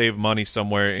have to save money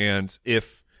somewhere. And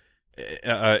if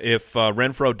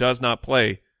Renfrow does not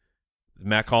play,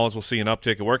 Mac Hollins will see an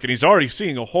uptick at work, and he's already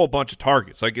seeing a whole bunch of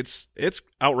targets. Like it's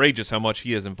outrageous how much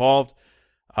he is involved.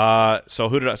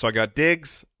 So I got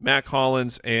Diggs, Mac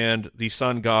Hollins, and the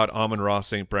Sun God Amon-Ra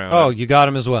St. Brown. Oh, you got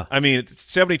him as well. I mean, it's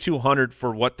 7,200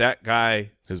 for what that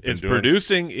guy Has been is doing.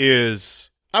 producing is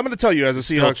I'm going to tell you, as a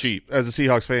Still Seahawks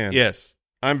cheap. fan, yes.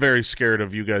 I'm very scared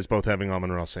of you guys both having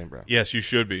Amon-Ra St. Brown. Yes, you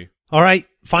should be. All right,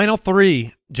 final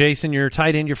 3. Jason, your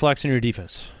tight end, your flex, and your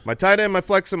defense. My tight end, my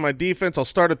flex, and my defense. I'll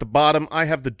start at the bottom. I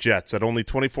have the Jets at only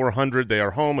 2,400. They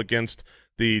are home against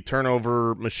the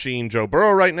turnover machine Joe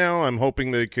Burrow right now. I'm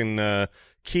hoping they can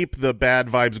keep the bad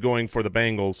vibes going for the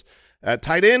Bengals. At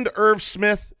tight end, Irv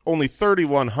Smith, only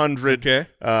 3,100.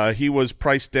 Okay. He was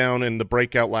priced down in the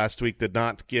breakout last week, did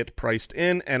not get priced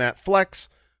in. And at flex,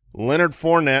 Leonard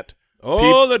Fournette.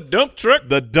 Oh, the dump truck.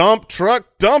 The dump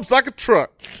truck dumps like a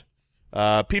truck.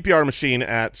 PPR machine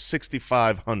at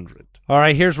 6,500. All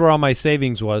right, here's where all my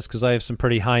savings was because I have some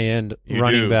pretty high-end You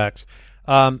running do. backs.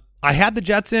 I had the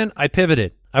Jets in. I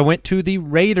pivoted. I went to the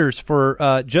Raiders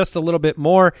for just a little bit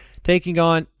more, taking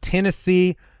on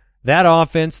Tennessee. That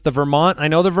offense, the Vermont. I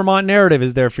know the Vermont narrative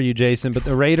is there for you, Jason, but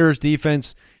the Raiders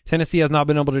defense, Tennessee has not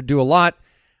been able to do a lot.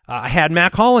 I had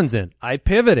Mac Hollins in. I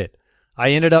pivoted.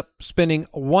 I ended up spending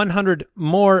 100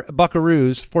 more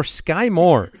buckaroos for Sky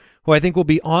Moore, who I think will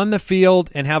be on the field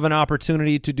and have an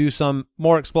opportunity to do some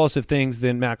more explosive things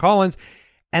than Mac Hollins.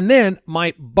 And then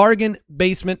my bargain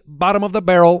basement, bottom of the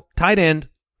barrel, tight end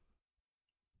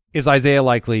is Isaiah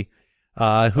Likely,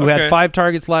 who had 5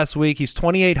 targets last week. He's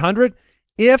 2,800.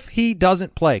 If he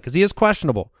doesn't play, because he is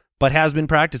questionable, but has been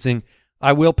practicing,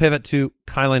 I will pivot to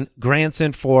Kylan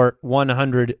Granson for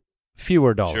 100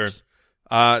 fewer dollars.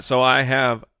 Sure. So I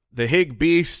have the Hig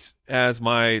Beast as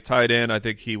my tight end. I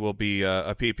think he will be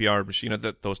a PPR machine.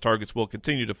 That those targets will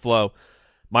continue to flow.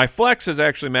 My flex is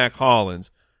actually Mac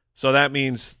Hollins. So that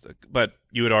means, but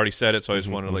you had already said it, so I just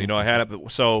wanted to let you know I had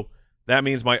it. So that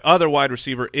means my other wide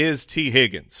receiver is T.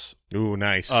 Higgins. Ooh,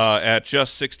 nice. At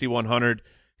just 6,100.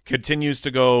 Continues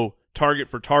to go target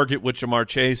for target with Jamar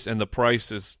Chase, and the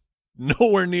price is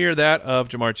nowhere near that of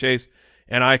Jamar Chase.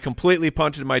 And I completely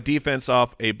punted my defense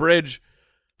off a bridge.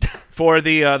 For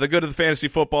the good of the fantasy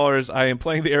footballers, I am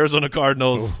playing the Arizona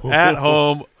Cardinals at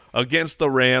home against the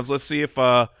Rams. Let's see if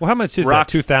Well, how much is that?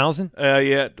 2,000?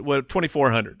 Yeah, well,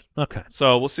 2,400. Okay.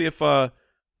 So we'll see if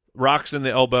rocks in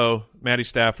the elbow, Matty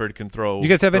Stafford can throw. You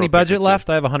guys have throw any a pick budget or two. left?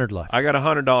 I have 100 left. I got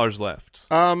 $100 left.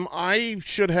 I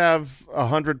should have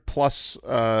 100 plus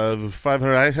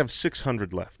 500. I have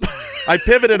 600 left. I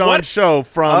pivoted on show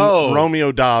from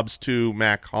Romeo Dobbs to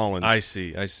Mac Hollins. I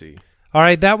see. All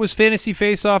right, that was Fantasy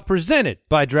Face-Off presented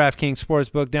by DraftKings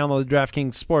Sportsbook. Download the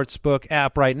DraftKings Sportsbook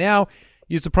app right now.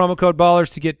 Use the promo code BALLERS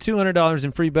to get $200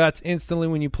 in free bets instantly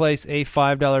when you place a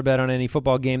 $5 bet on any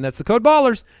football game. That's the code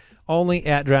BALLERS, only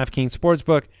at DraftKings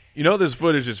Sportsbook. You know this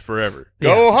footage is forever.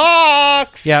 Go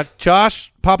Hawks! Yeah,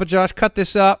 Papa Josh, cut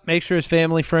this up. Make sure his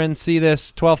family, friends see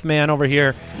this. 12th man over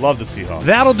here. Love the Seahawks.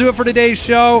 That'll do it for today's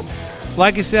show.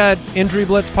 Like I said, Injury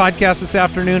Blitz podcast this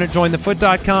afternoon at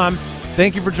jointhefoot.com.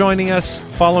 Thank you for joining us,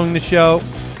 following the show.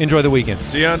 Enjoy the weekend.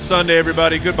 See you on Sunday,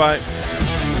 everybody. Goodbye.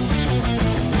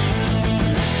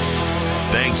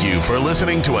 Thank you for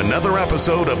listening to another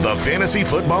episode of the Fantasy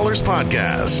Footballers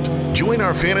Podcast. Join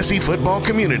our fantasy football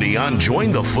community on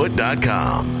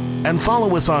jointhefoot.com and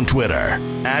follow us on Twitter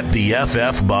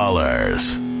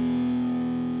 @TheFFBallers.